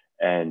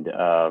 And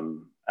I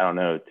don't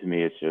know, to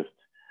me, it's just,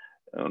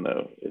 I don't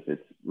know if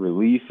it's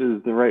relief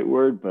is the right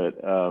word,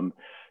 but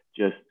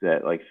just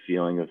that like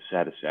feeling of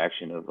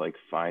satisfaction of like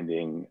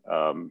finding,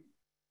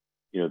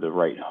 you know, the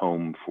right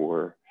home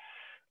for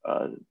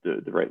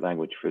the right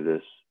language for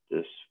this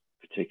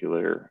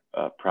particular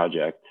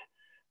project.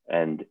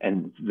 And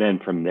then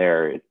from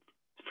there,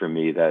 for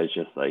me, that is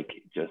just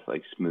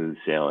like smooth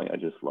sailing. I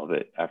just love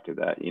it after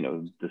that, you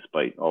know,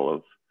 despite all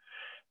of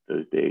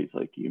those days,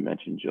 like you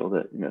mentioned, Jill,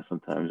 that, you know,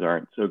 sometimes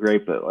aren't so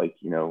great, but like,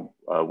 you know,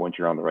 once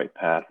you're on the right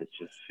path, it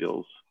just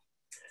feels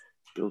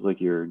like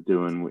you're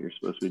doing what you're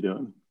supposed to be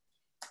doing.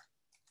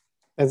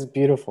 That's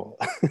beautiful.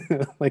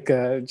 Like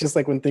just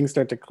like when things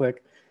start to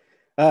click.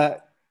 I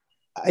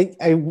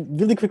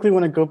really quickly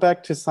want to go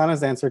back to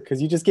Sana's answer,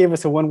 because you just gave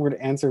us a one-word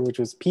answer, which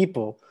was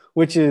people,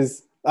 which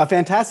is a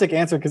fantastic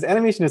answer because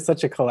animation is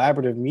such a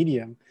collaborative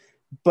medium.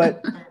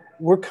 But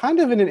we're kind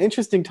of in an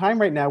interesting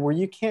time right now where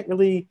you can't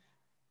really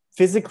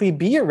physically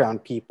be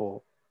around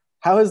people.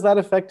 How has that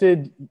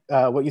affected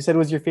what you said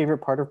was your favorite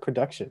part of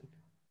production?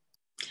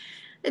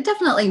 It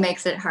definitely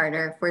makes it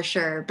harder for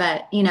sure.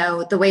 But, you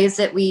know, the ways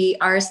that we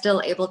are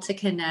still able to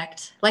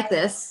connect like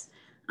this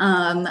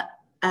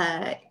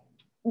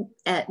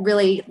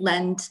really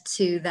lend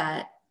to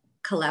that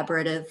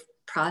collaborative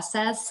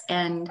process.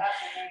 And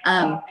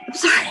I'm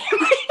sorry,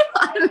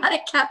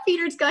 automatic cat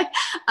feeders going.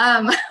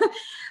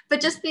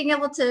 But just being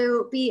able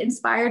to be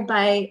inspired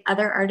by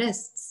other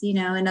artists, you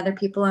know, and other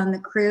people on the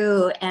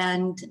crew,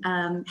 and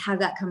have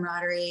that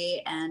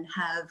camaraderie and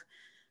have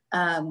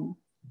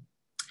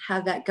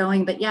that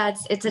going. But yeah,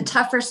 it's a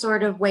tougher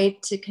sort of way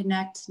to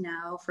connect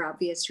now for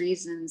obvious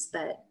reasons,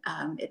 but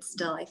it's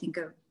still, I think,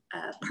 a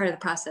part of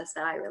the process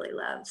that I really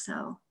love.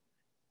 So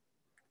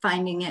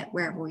finding it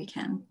wherever we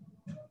can.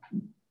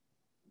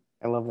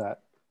 I love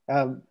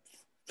that.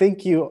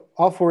 Thank you,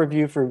 all four of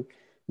you, for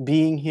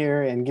being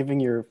here and giving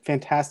your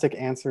fantastic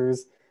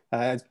answers.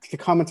 The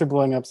comments are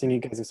blowing up saying you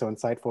guys are so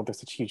insightful. They're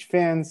such huge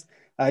fans.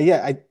 We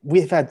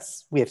have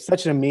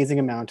such an amazing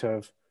amount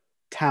of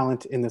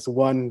talent in this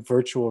one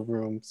virtual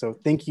room. So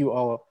thank you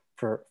all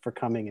for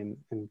coming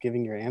and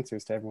giving your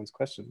answers to everyone's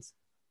questions.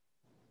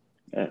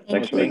 Yeah,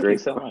 thanks for the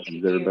great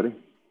questions, everybody.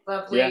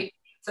 Lovely. Yeah.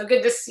 So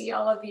good to see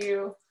all of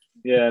you.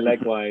 Yeah,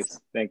 likewise.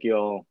 Thank you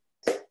all.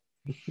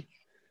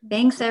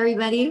 Thanks,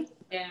 everybody.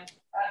 Yeah.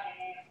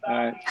 All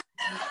right.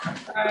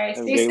 All right.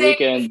 Have a Stay great safe.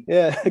 weekend.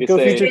 Yeah, Be go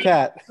safe. feed your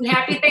cat. And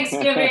happy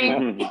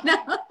Thanksgiving.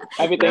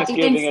 Happy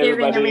Thanksgiving,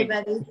 everybody.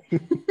 everybody.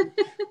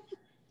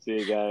 See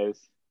you guys.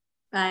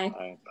 Bye.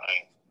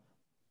 Bye.